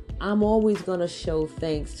I'm always going to show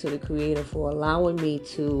thanks to the Creator for allowing me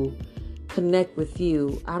to connect with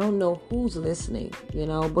you. I don't know who's listening,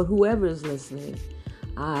 but whoever is listening,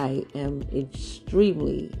 I am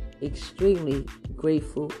extremely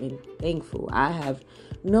grateful and thankful. I have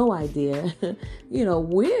no idea,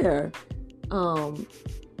 where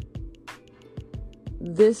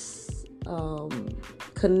this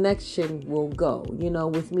connection will go,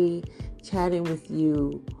 with me chatting with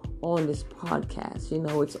you on this podcast.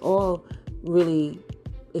 It's all really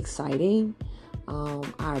exciting.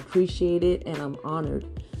 I appreciate it, and I'm honored.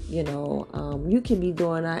 You can be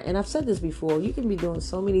doing that, and I've said this before, you can be doing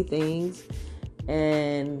so many things,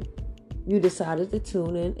 and you decided to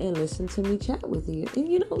tune in and listen to me chat with you. And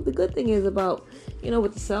the good thing is about,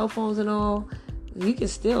 with the cell phones and all, you can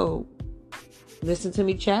still listen to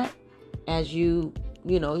me chat as you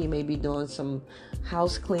may be doing some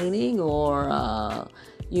house cleaning, or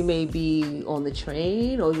you may be on the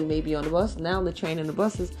train, or you may be on the bus. Now the train and the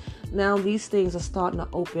buses, now these things are starting to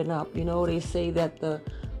open up. They say that the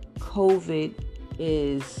COVID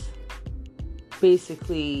is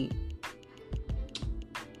basically,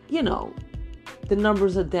 the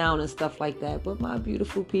numbers are down and stuff like that. But my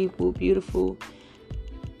beautiful people,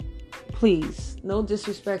 please, no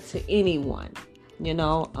disrespect to anyone. I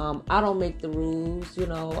don't make the rules.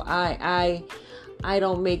 I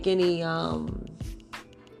don't make any.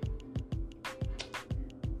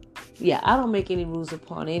 I don't make any rules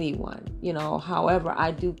upon anyone. However,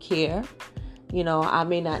 I do care. I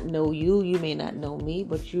may not know you. You may not know me,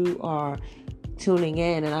 but you are tuning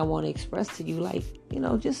in, and I want to express to you,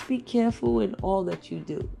 just be careful in all that you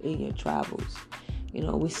do in your travels.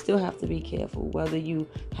 We still have to be careful, whether you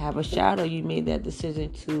have a shot or you made that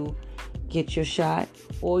decision to get your shot,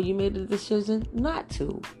 or you made the decision not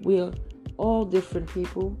to. We're all different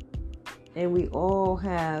people, and we all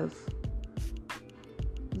have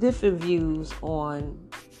different views on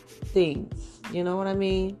things. You know what I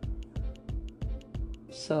mean?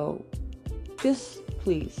 So just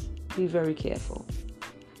please be very careful.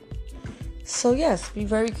 So yes, be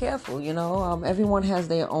very careful. Everyone has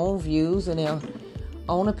their own views and their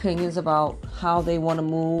own opinions about how they want to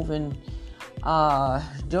move, and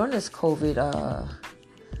during this COVID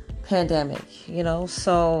pandemic,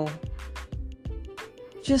 so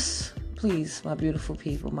just please, my beautiful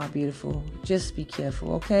people, just be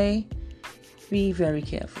careful, okay? Be very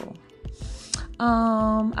careful.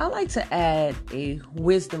 I like to add a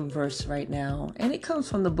wisdom verse right now, and it comes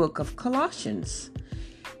from the book of Colossians,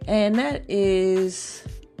 and that is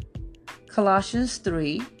Colossians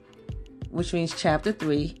 3, which means chapter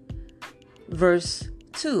 3, verse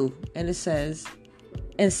 2, and it says,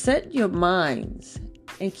 "And set your minds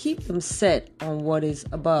and keep them set on what is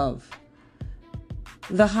above,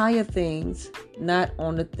 the higher things, not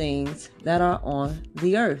on the things that are on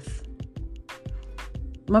the earth."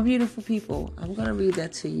 My beautiful people, I'm going to read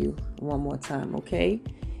that to you one more time, okay?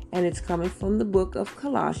 And it's coming from the book of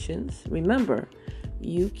Colossians. Remember,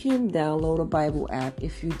 you can download a Bible app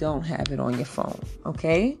if you don't have it on your phone,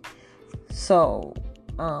 okay? So,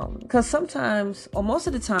 because sometimes, or most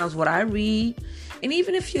of the times, what I read, and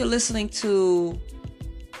even if you're listening to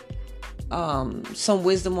some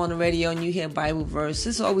wisdom on the radio and you hear Bible verse,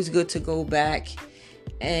 it's always good to go back.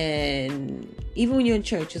 And even when you're in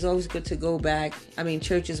church, it's always good to go back. I mean,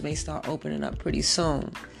 churches may start opening up pretty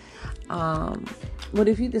soon. But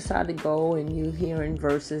if you decide to go and you're hearing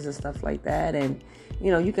verses and stuff like that, and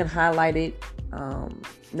you can highlight it.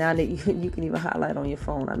 Now that you can even highlight on your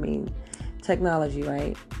phone. I mean, technology,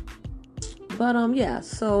 right? But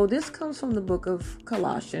so this comes from the book of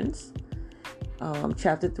Colossians,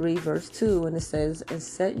 chapter 3, verse 2, and it says, "And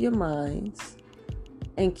set your minds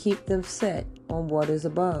and keep them set on what is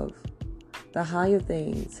above, the higher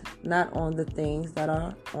things, not on the things that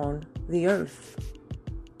are on the earth."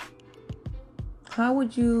 How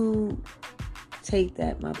would you take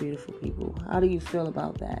that, my beautiful people? How do you feel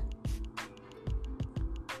about that?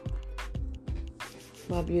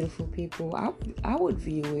 My beautiful people, I would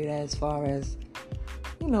view it as far as,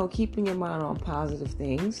 keeping your mind on positive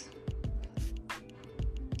things.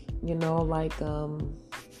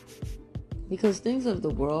 Because things of the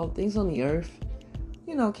world, things on the earth,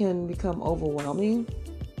 can become overwhelming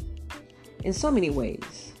in so many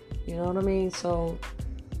ways. You know what I mean? So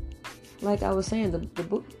like I was saying,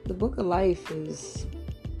 the book of life is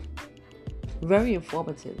very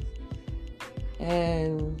informative.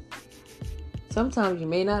 And sometimes you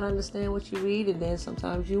may not understand what you read, and then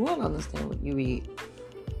sometimes you will understand what you read.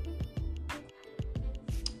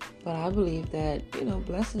 But I believe that,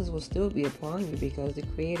 blessings will still be upon you because the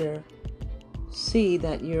Creator see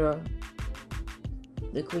that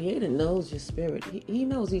the Creator knows your spirit. He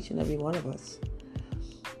knows each and every one of us.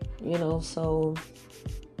 So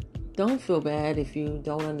don't feel bad if you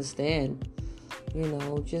don't understand.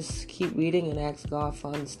 Just keep reading and ask God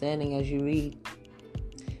for understanding as you read.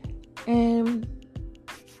 And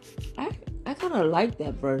I kind of like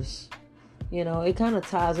that verse. It kind of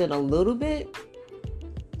ties in a little bit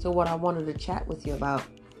to what I wanted to chat with you about.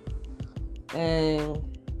 And,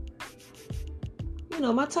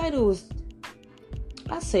 my title is,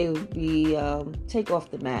 I say would be Take Off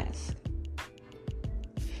the Mask.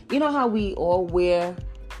 You know how we all wear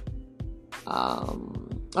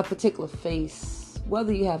a particular face,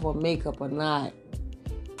 whether you have on makeup or not.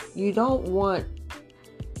 You don't want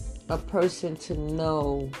a person to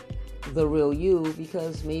know the real you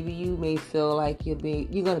because maybe you may feel like you're going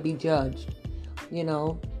to be judged.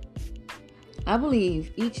 I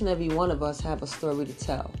believe each and every one of us have a story to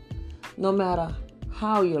tell. No matter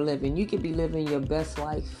how you're living, you could be living your best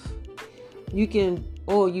life.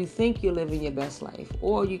 Or you think you're living your best life,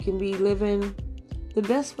 or you can be living the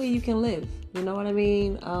best way you can live. You know what I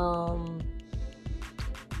mean?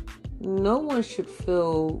 No one should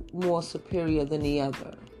feel more superior than the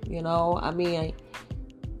other.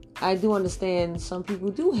 I do understand some people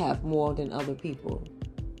do have more than other people.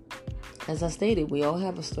 As I stated, we all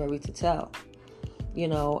have a story to tell,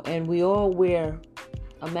 and we all wear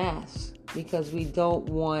a mask because we don't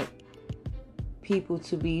want people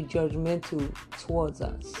to be judgmental towards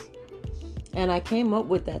us. And I came up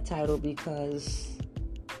with that title because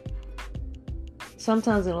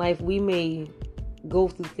sometimes in life we may go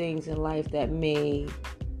through things in life that may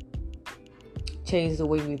change the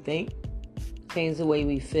way we think, change the way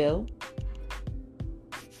we feel.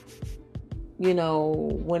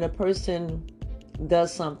 When a person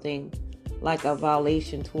does something like a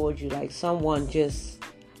violation towards you, like someone just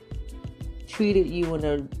treated you in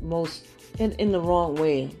the wrong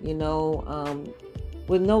way,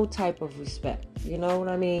 with no type of respect, you know what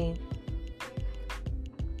I mean?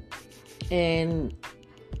 And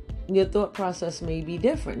your thought process may be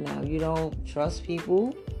different now. You don't trust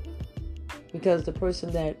people because the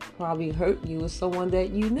person that probably hurt you is someone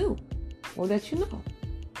that you knew or that you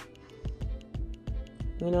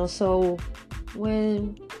know. So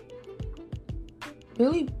when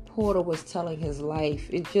Billy Porter was telling his life,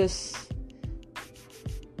 it just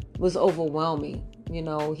was overwhelming.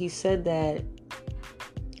 He said that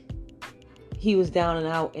he was down and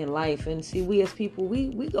out in life. And see, we as people,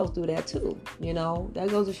 we go through that too. That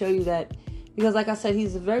goes to show you that, because like I said,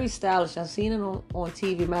 he's very stylish. I've seen it on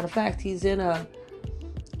TV. Matter of fact, he's in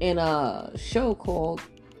a show called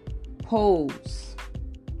Pose.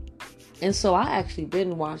 And so I actually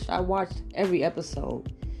I watched every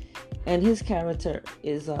episode. And his character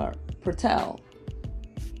is Patel.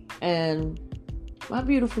 And my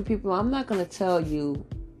beautiful people, I'm not going to tell you.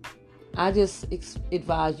 I just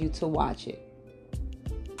advise you to watch it.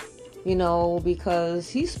 Because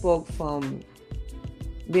he spoke from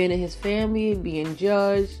being in his family, being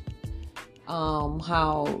judged,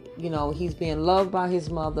 how, he's being loved by his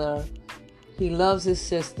mother. He loves his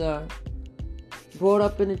sister, brought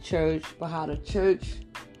up in the church, but how the church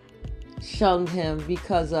shunned him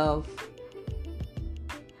because of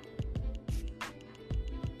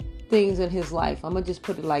things in his life. I'm going to just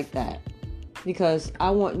put it like that, because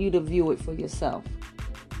I want you to view it for yourself.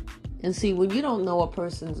 And see, when you don't know a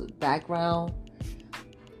person's background,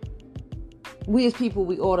 we as people,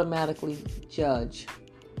 we automatically judge.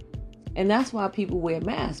 And that's why people wear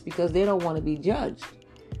masks, because they don't want to be judged.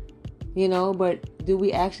 But do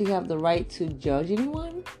we actually have the right to judge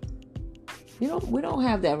anyone? We don't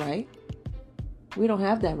have that right. We don't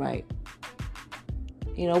have that right.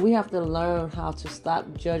 We have to learn how to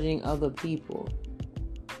stop judging other people.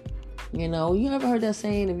 You ever heard that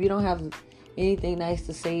saying, if you don't have anything nice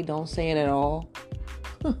to say, don't say it at all?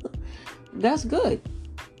 That's good.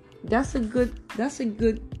 That's a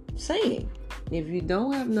good saying. If you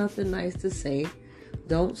don't have nothing nice to say,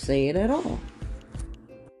 don't say it at all.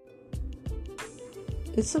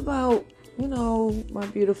 It's about, my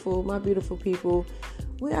beautiful people,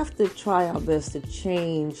 we have to try our best to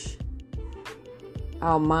change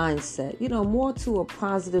our mindset, more to a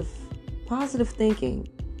positive thinking.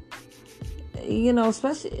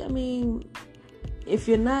 Especially, if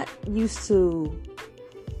you're not used to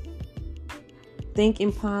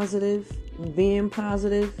thinking positive, being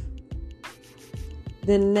positive,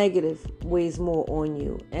 then negative weighs more on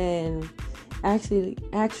you. And actually,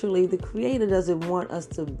 the Creator doesn't want us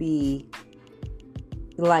to be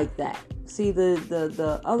like that. See,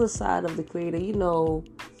 the other side of the Creator,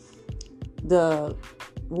 the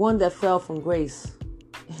one that fell from grace.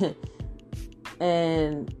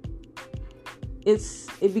 And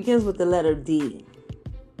it begins with the letter D,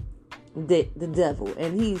 the devil.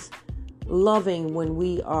 And he's loving when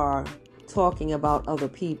we are talking about other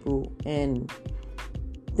people and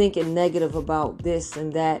thinking negative about this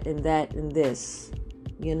and that and that and this,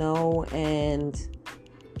 and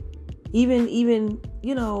even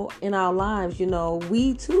in our lives,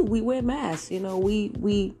 we wear masks,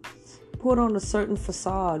 we put on a certain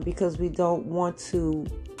facade because we don't want to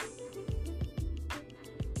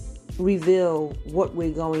reveal what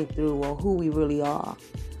we're going through or who we really are.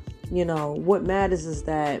 What matters is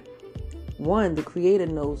that, one, the Creator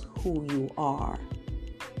knows who you are,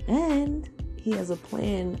 and He has a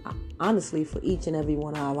plan, honestly, for each and every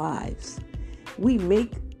one of our lives. We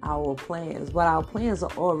make our plans, but our plans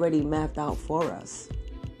are already mapped out for us.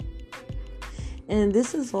 And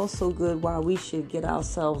this is also good why we should get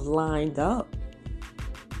ourselves lined up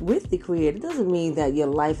with the Creator. It doesn't mean that your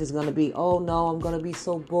life is going to be, oh no, I'm going to be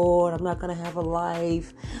so bored. I'm not going to have a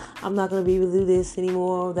life. I'm not going to be able to do this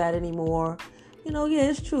anymore, that anymore. Yeah,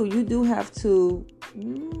 it's true. You do have to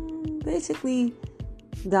basically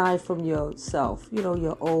die from yourself,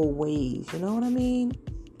 your old ways. You know what I mean?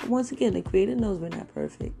 But once again, the Creator knows we're not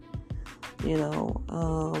perfect. He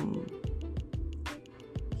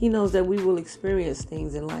knows that we will experience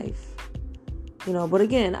things in life. But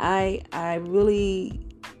again, I really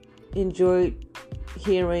enjoyed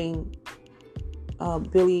hearing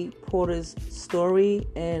Billy Porter's story,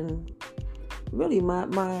 and really my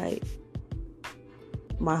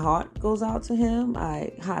heart goes out to him.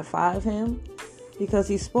 I high five him because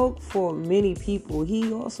he spoke for many people.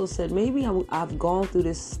 He also said, maybe I've gone through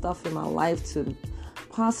this stuff in my life to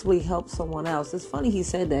possibly help someone else. It's funny he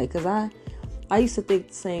said that, because I used to think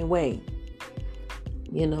the same way.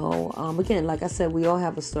 Again, like I said, we all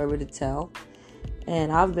have a story to tell,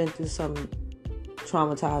 and I've been through some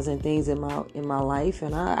traumatizing things in my life,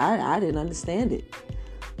 and I didn't understand it,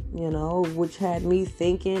 which had me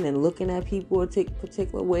thinking and looking at people a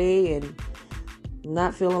particular way and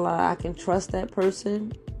not feeling like I can trust that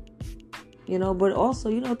person, but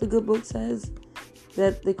also, what the good book says,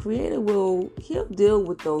 that the Creator he'll deal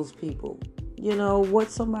with those people.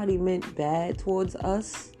 What somebody meant bad towards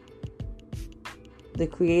us, the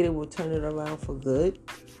Creator will turn it around for good.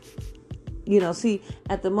 See,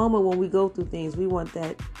 at the moment when we go through things, we want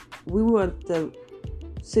the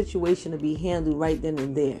situation to be handled right then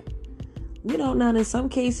and there. Now in some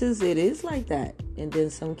cases it is like that, and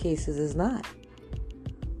then some cases it's not.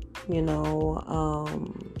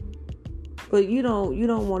 But you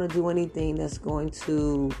don't want to do anything that's going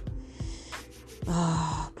to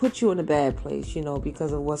put you in a bad place,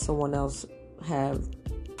 because of what someone else have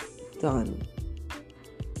done.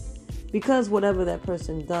 Because whatever that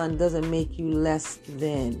person done doesn't make you less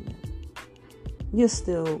than. You're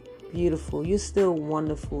still beautiful. You're still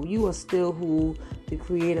wonderful. You are still who the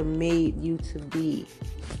Creator made you to be.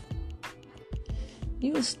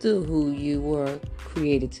 You are still who you were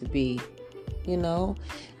created to be, And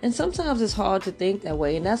sometimes it's hard to think that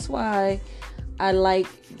way. And that's why I like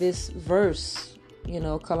this verse,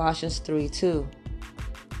 Colossians 3:2.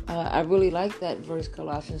 I really like that verse,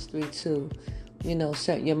 Colossians 3:2.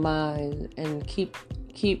 Set your mind and keep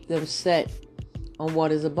them set on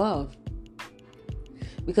what is above.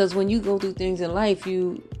 Because when you go through things in life,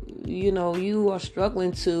 you are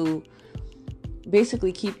struggling to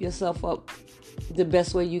basically keep yourself up the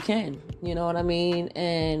best way you can. You know what I mean?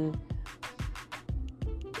 And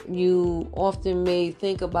you often may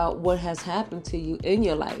think about what has happened to you in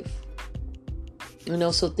your life.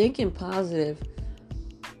 So thinking positive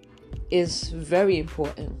is very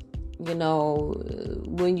important.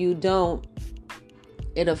 When you don't,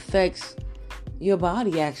 it affects your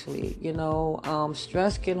body actually.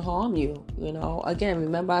 Stress can harm you. Again,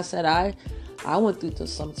 remember I said I went through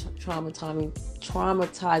some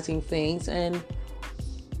traumatizing things, and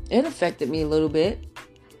it affected me a little bit.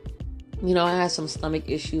 I had some stomach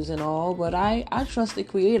issues and all, but I trust the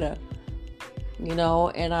Creator,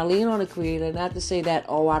 and I lean on the Creator. Not to say that,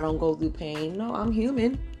 I don't go through pain. No, I'm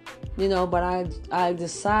human. But I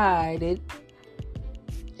decided,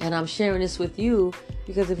 and I'm sharing this with you,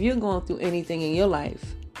 because if you're going through anything in your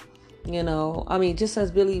life, just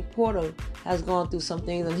as Billy Porter has gone through some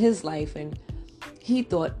things in his life, and he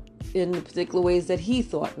thought in the particular ways that he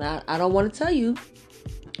thought. Now, I don't want to tell you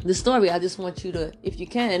the story, I just want you to, if you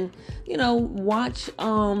can, watch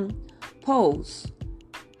Pose.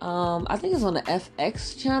 I think it's on the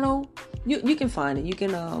FX channel. You can find it. You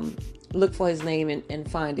can look for his name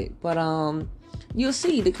and find it. But you'll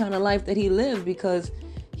see the kind of life that he lived, because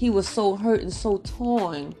he was so hurt and so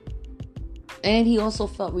torn. And he also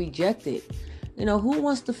felt rejected. Who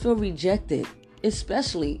wants to feel rejected?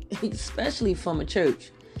 Especially from a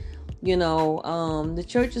church. The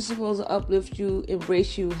church is supposed to uplift you,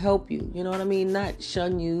 embrace you, help you. You know what I mean? Not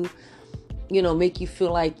shun you, make you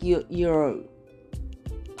feel like you're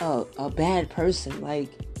a bad person. Like,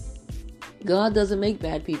 God doesn't make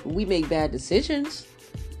bad people. We make bad decisions.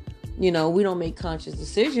 We don't make conscious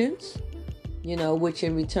decisions, which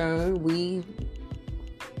in return we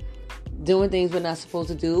doing things we're not supposed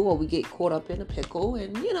to do, or we get caught up in a pickle,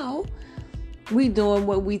 and we doing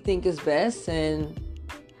what we think is best,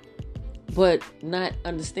 but not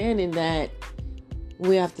understanding that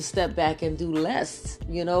we have to step back and do less,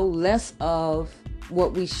 less of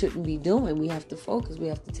what we shouldn't be doing. We have to focus. We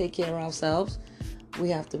have to take care of ourselves. We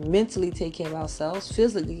have to mentally take care of ourselves,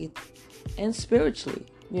 physically and spiritually,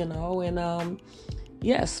 and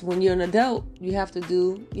yes, when you're an adult, you have to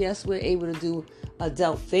do, yes, we're able to do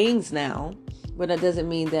adult things now, but that doesn't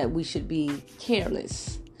mean that we should be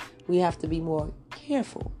careless. We have to be more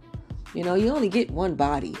careful. You only get one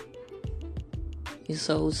body.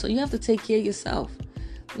 So you have to take care of yourself,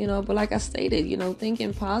 but like I stated,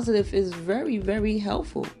 thinking positive is very, very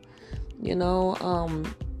helpful. You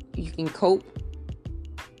can cope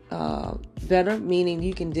better, meaning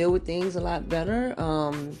you can deal with things a lot better.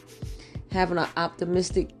 Having an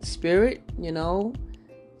optimistic spirit,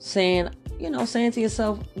 saying to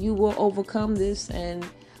yourself, you will overcome this, and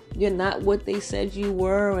you're not what they said you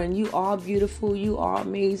were, and you are beautiful, you are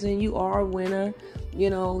amazing, you are a winner.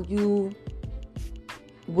 You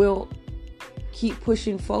will keep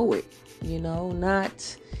pushing forward,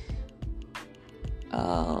 not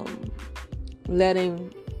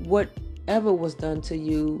letting whatever was done to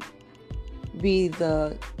you be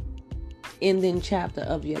the ending chapter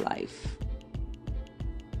of your life.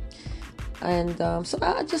 And so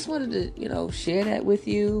I just wanted to, share that with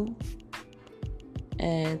you,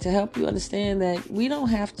 and to help you understand that we don't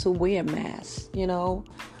have to wear masks.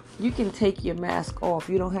 You can take your mask off.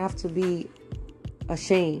 You don't have to be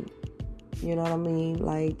ashamed. You know what I mean?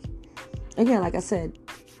 Like, again, like I said,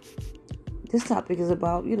 this topic is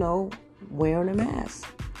about, wearing a mask,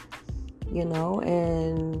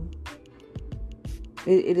 and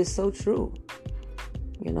it is so true,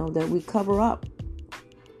 that we cover up.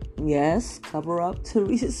 Yes, cover up to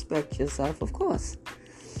respect yourself, of course.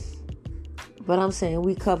 But I'm saying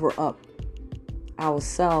we cover up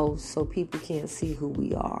ourselves so people can't see who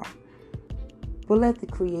we are. But let the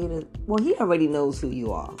Creator, he already knows who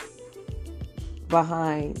you are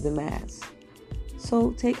behind the mask.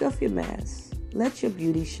 So take off your mask. Let your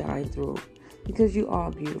beauty shine through, because you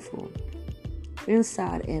are beautiful,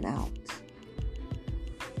 inside and out.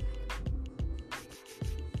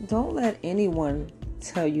 Don't let anyone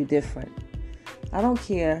tell you different. I don't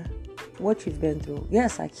care what you've been through.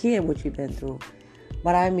 Yes, I care what you've been through.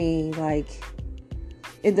 But I mean, like,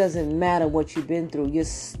 it doesn't matter what you've been through. You're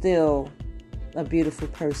still a beautiful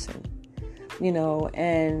person.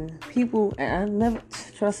 And people, and I never,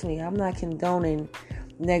 trust me, I'm not condoning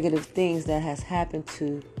negative things that has happened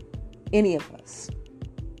to any of us.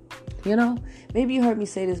 Maybe you heard me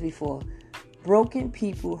say this before. Broken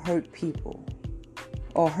people hurt people.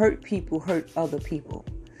 Or hurt people hurt other people.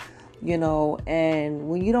 And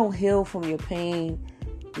when you don't heal from your pain,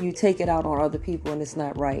 you take it out on other people, and it's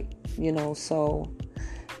not right. So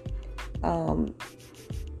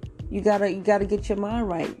you gotta get your mind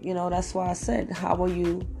right. That's why I said, how are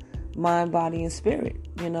you mind, body, and spirit?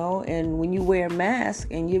 And when you wear a mask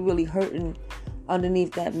and you're really hurting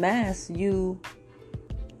underneath that mask, you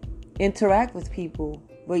interact with people,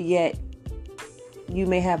 but yet you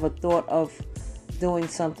may have a thought of doing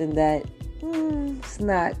something that it's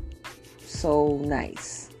not so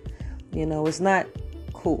nice. It's not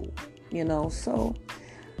cool. So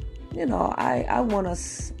I want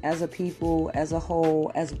us as a people, as a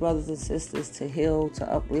whole, as brothers and sisters, to heal, to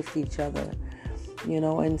uplift each other,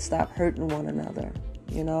 and stop hurting one another.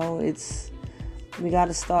 We got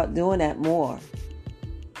to start doing that more.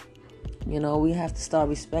 We have to start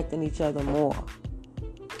respecting each other more.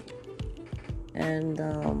 And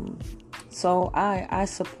so I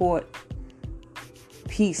support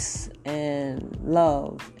peace and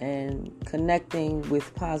love and connecting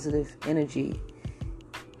with positive energy.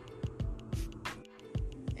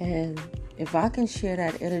 And if I can share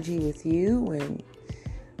that energy with you, and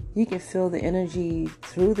you can feel the energy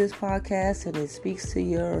through this podcast and it speaks to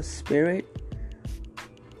your spirit,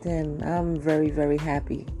 then I'm very, very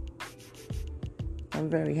happy. I'm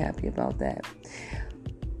very happy about that.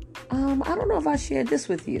 I don't know if I shared this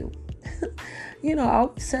with you. I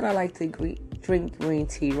always said I like to drink green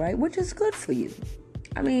tea, right? Which is good for you.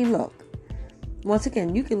 I mean, look, once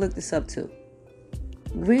again, you can look this up too.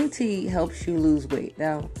 Green tea helps you lose weight.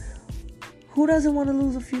 Now, who doesn't want to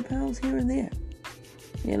lose a few pounds here and there?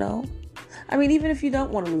 I mean, even if you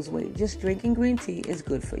don't want to lose weight, just drinking green tea is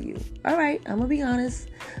good for you. All right, I'm going to be honest.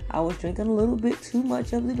 I was drinking a little bit too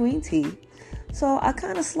much of the green tea. So I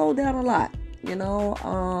kind of slowed down a lot,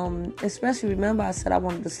 especially remember I said I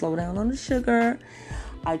wanted to slow down on the sugar.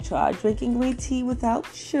 I tried drinking green tea without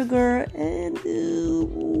sugar and it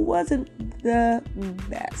wasn't the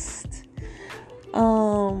best.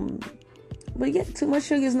 But yeah, too much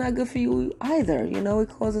sugar is not good for you either. It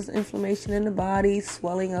causes inflammation in the body,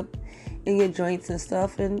 swelling up in your joints and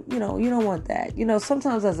stuff. And, you don't want that.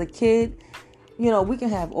 Sometimes as a kid, we can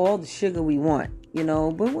have all the sugar we want,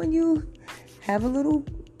 but when you have a little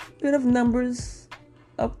bit of numbers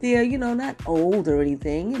up there, not old or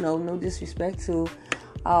anything, no disrespect to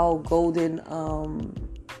our golden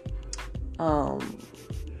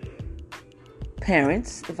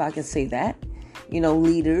parents, if I can say that,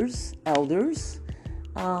 leaders, elders.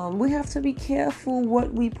 We have to be careful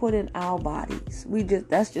what we put in our bodies.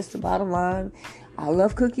 That's just the bottom line. I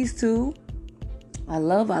love cookies too. I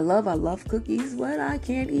love cookies, but I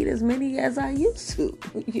can't eat as many as I used to.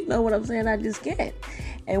 You know what I'm saying? I just can't.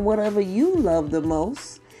 And whatever you love the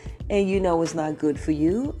most, and it's not good for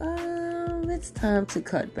you, it's time to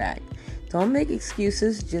cut back. Don't make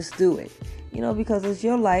excuses, just do it. Because it's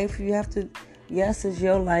your life. You have to, yes, it's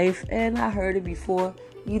your life. And I heard it before,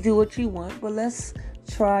 you do what you want, but let's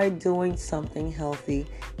try doing something healthy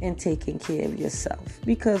and taking care of yourself.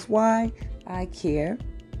 Because why? I care.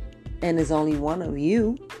 And there's only one of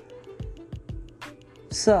you.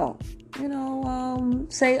 So,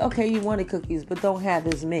 say, okay, you wanted cookies, but don't have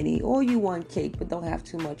as many. Or you want cake, but don't have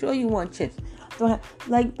too much. Or you want chips.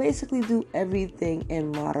 Basically do everything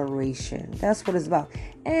in moderation. That's what it's about.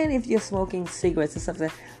 And if you're smoking cigarettes and stuff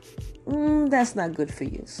like that, that's not good for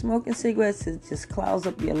you. Smoking cigarettes, it just clouds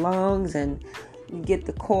up your lungs and you get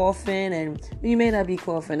the coughing. And you may not be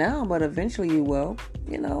coughing now, but eventually you will,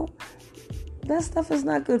 That stuff is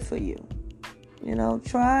not good for you.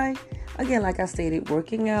 Try, again, like I stated,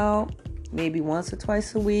 working out maybe once or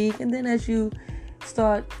twice a week. And then as you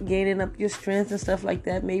start gaining up your strength and stuff like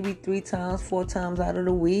that, maybe 3 times, 4 times out of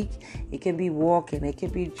the week, it can be walking, it can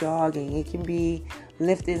be jogging, it can be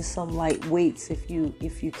lifting some light weights if you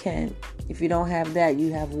can. If you don't have that,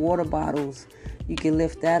 you have water bottles. You can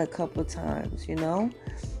lift that a couple of times,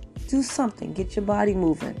 Do something. Get your body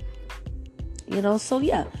moving. So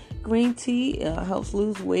yeah. Green tea helps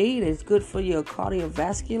lose weight. It's good for your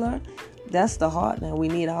cardiovascular. That's the heart. Now we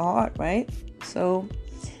need our heart, right? So,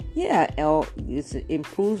 yeah, it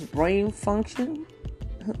improves brain function.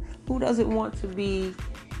 Who doesn't want to be?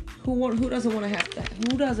 Who doesn't want to have that?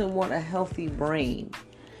 Who doesn't want a healthy brain?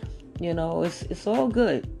 It's all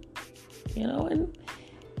good. And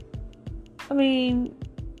I mean,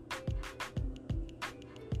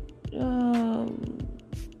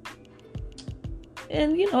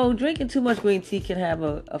 and drinking too much green tea can have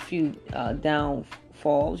a few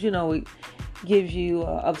downfalls. It gives you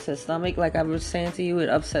upset stomach. Like I was saying to you, it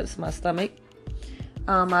upsets my stomach.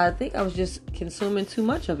 I think I was just consuming too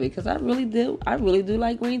much of it because I really do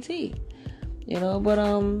like green tea. But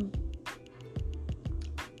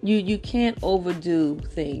you can't overdo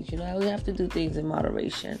things. You have to do things in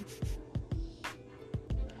moderation.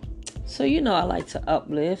 So, I like to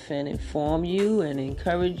uplift and inform you and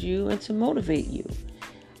encourage you and to motivate you.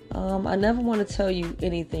 I never want to tell you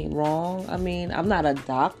anything wrong. I mean, I'm not a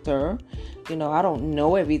doctor. I don't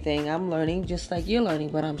know everything. I'm learning just like you're learning,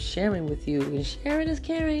 but I'm sharing with you. And sharing is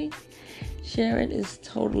caring. Sharing is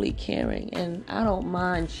totally caring. And I don't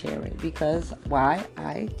mind sharing because why?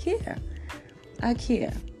 I care. I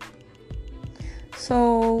care.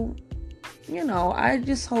 So, I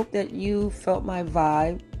just hope that you felt my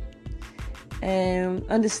vibe. And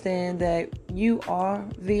understand that you are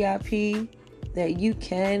VIP, that you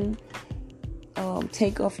can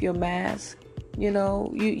take off your mask. You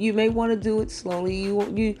may want to do it slowly.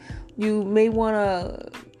 You may want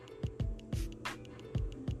to,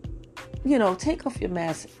 take off your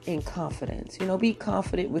mask in confidence. Be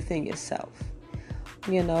confident within yourself.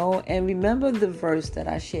 And remember the verse that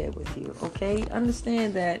I shared with you. Okay,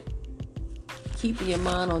 understand that keeping your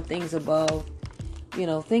mind on things above.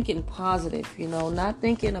 Thinking positive, not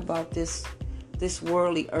thinking about this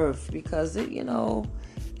worldly earth because,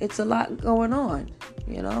 it's a lot going on,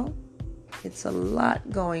 you know? It's a lot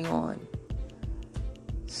going on.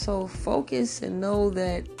 So focus and know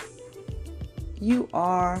that you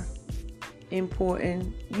are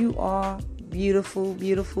important. You are beautiful,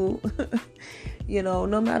 beautiful. You know,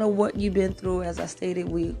 no matter what you've been through, as I stated,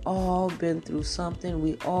 we all been through something.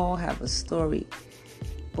 We all have a story.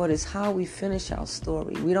 But it's how we finish our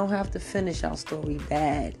story. We don't have to finish our story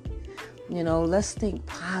bad. You know, let's think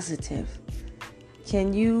positive.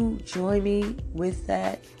 Can you join me with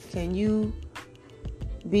that? Can you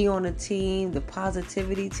be on a team, the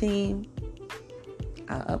positivity team?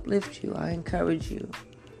 I uplift you. I encourage you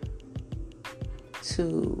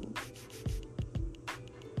to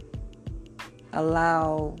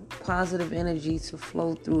allow positive energy to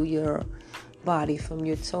flow through your body from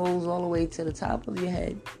your toes all the way to the top of your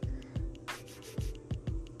head.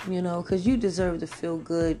 You know, because you deserve to feel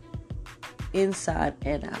good inside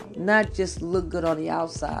and out. Not just look good on the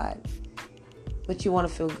outside, but you want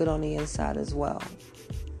to feel good on the inside as well.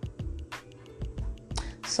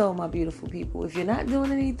 So, my beautiful people, if you're not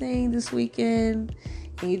doing anything this weekend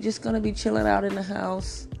and you're just going to be chilling out in the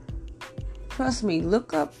house, trust me,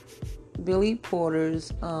 look up Billy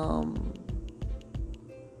Porter's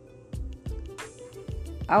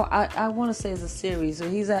I want to say it's a series. So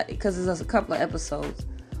he's at, because there's a couple of episodes.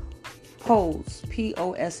 Pose,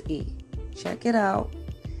 Pose. Check it out,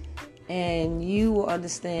 and you will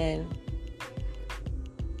understand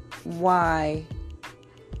why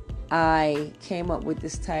I came up with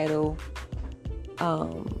this title,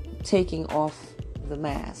 Taking Off the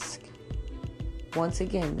Mask. Once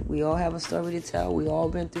again, we all have a story to tell. We all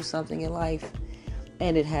been through something in life,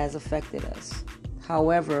 and it has affected us.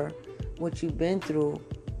 However, what you've been through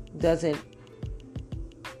doesn't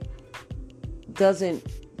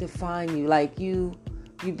define you. Like you've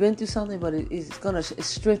been through something, but it's gonna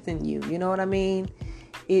strengthen you. You know what I mean?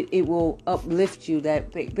 It will uplift you.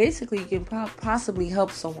 That basically you can possibly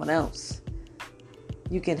help someone else.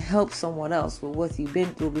 You can help someone else with what you've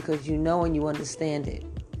been through because you know and you understand it.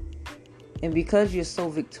 And because you're so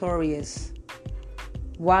victorious,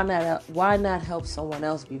 why not help someone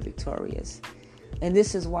else be victorious? And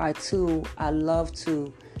this is why too I love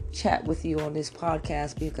to chat with you on this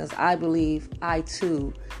podcast, because I believe I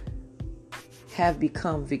too have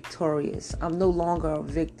become victorious. I'm no longer a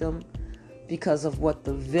victim because of what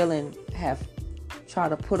the villain have tried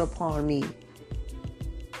to put upon me.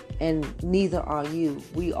 And neither are you.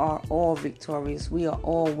 We are all victorious. We are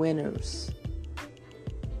all winners.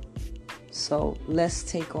 So let's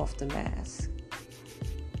take off the mask.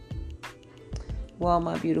 Well,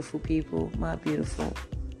 my beautiful people, my beautiful,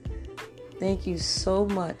 thank you so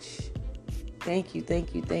much. Thank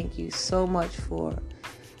you so much for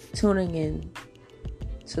tuning in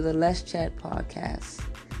to the Let's Chat podcast.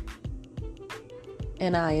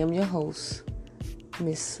 And I am your host,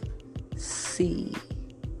 Miss C.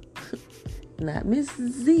 Not Miss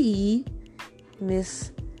Z,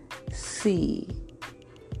 Miss C.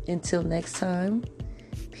 Until next time,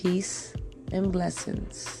 peace and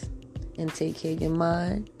blessings. And take care of your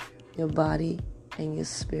mind, your body, and your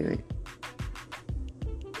spirit.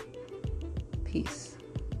 Peace.